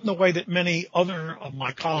not in the way that many other of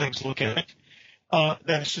my colleagues look at it,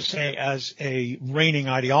 that is to say, as a reigning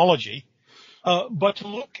ideology, but to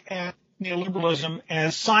look at neoliberalism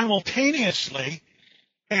as simultaneously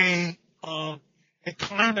a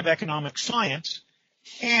kind of economic science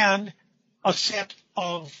and a set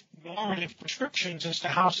of normative prescriptions as to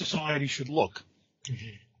how society should look.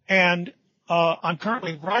 Mm-hmm. And I'm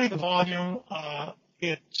currently writing a volume.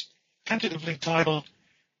 It's tentatively titled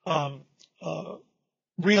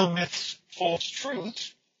Real Myths, False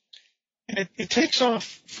Truths. And it takes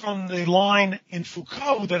off from the line in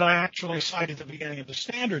Foucault that I actually cited at the beginning of the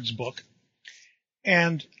Standards book.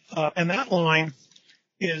 And that line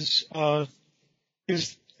is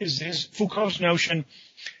Foucault's notion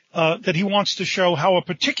that he wants to show how a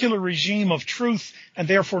particular regime of truth and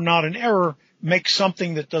therefore not an error makes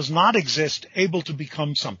something that does not exist able to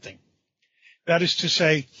become something. That is to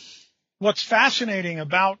say, what's fascinating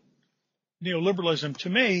about neoliberalism to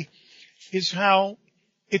me is how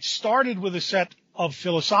it started with a set of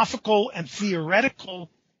philosophical and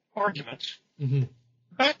theoretical arguments, mm-hmm.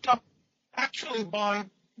 backed up actually by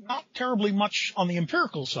not terribly much on the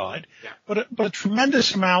empirical side, but a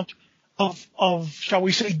tremendous amount of, shall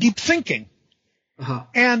we say, deep thinking. Uh-huh.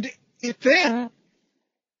 And it then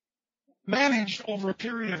managed over a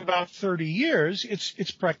period of about 30 years,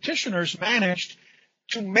 its practitioners managed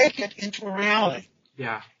to make it into a reality.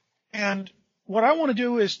 Yeah. And what I want to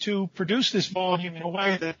do is to produce this volume in a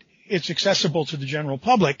way that it's accessible to the general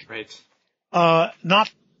public. Right. Not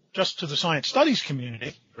just to the science studies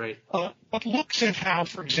community. Right. But looks at how,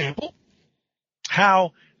 for example,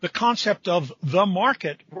 how the concept of the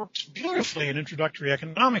market works beautifully in introductory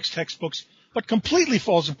economics textbooks, but completely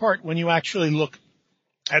falls apart when you actually look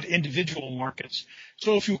at individual markets.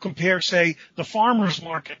 So if you compare, say, the farmer's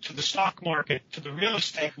market to the stock market to the real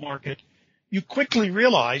estate market, you quickly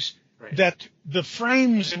realize that the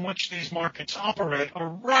frames in which these markets operate are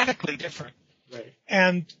radically different. Right.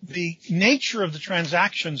 And the nature of the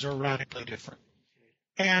transactions are radically different.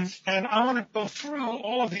 And I want to go through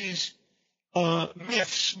all of these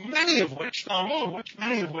myths, many of which, not all of which,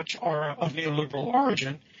 many of which are of neoliberal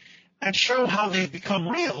origin, and show how they've become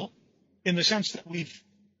real in the sense that we've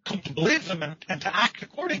come to believe them and to act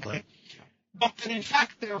accordingly, but that in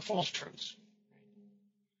fact they are false truths.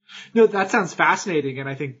 No, that sounds fascinating, and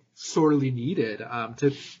I think sorely needed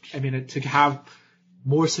to have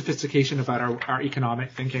more sophistication about our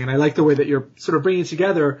economic thinking. And I like the way that you're sort of bringing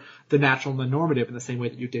together the natural and the normative in the same way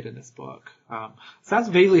that you did in this book. Sounds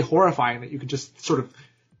vaguely horrifying that you could just sort of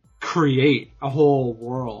create a whole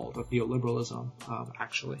world of neoliberalism,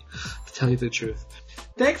 actually, to tell you the truth.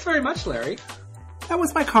 Thanks very much, Larry. That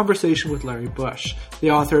was my conversation with Larry Bush,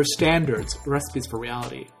 the author of Standards, Recipes for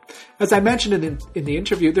Reality. As I mentioned in the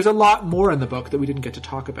interview, there's a lot more in the book that we didn't get to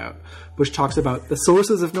talk about. Bush talks about the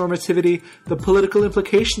sources of normativity, the political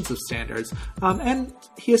implications of standards, and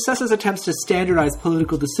he assesses attempts to standardize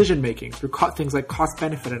political decision-making through things like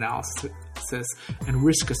cost-benefit analysis and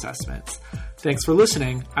risk assessments. Thanks for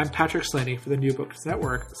listening. I'm Patrick Slaney for the New Books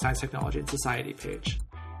Network Science, Technology, and Society page.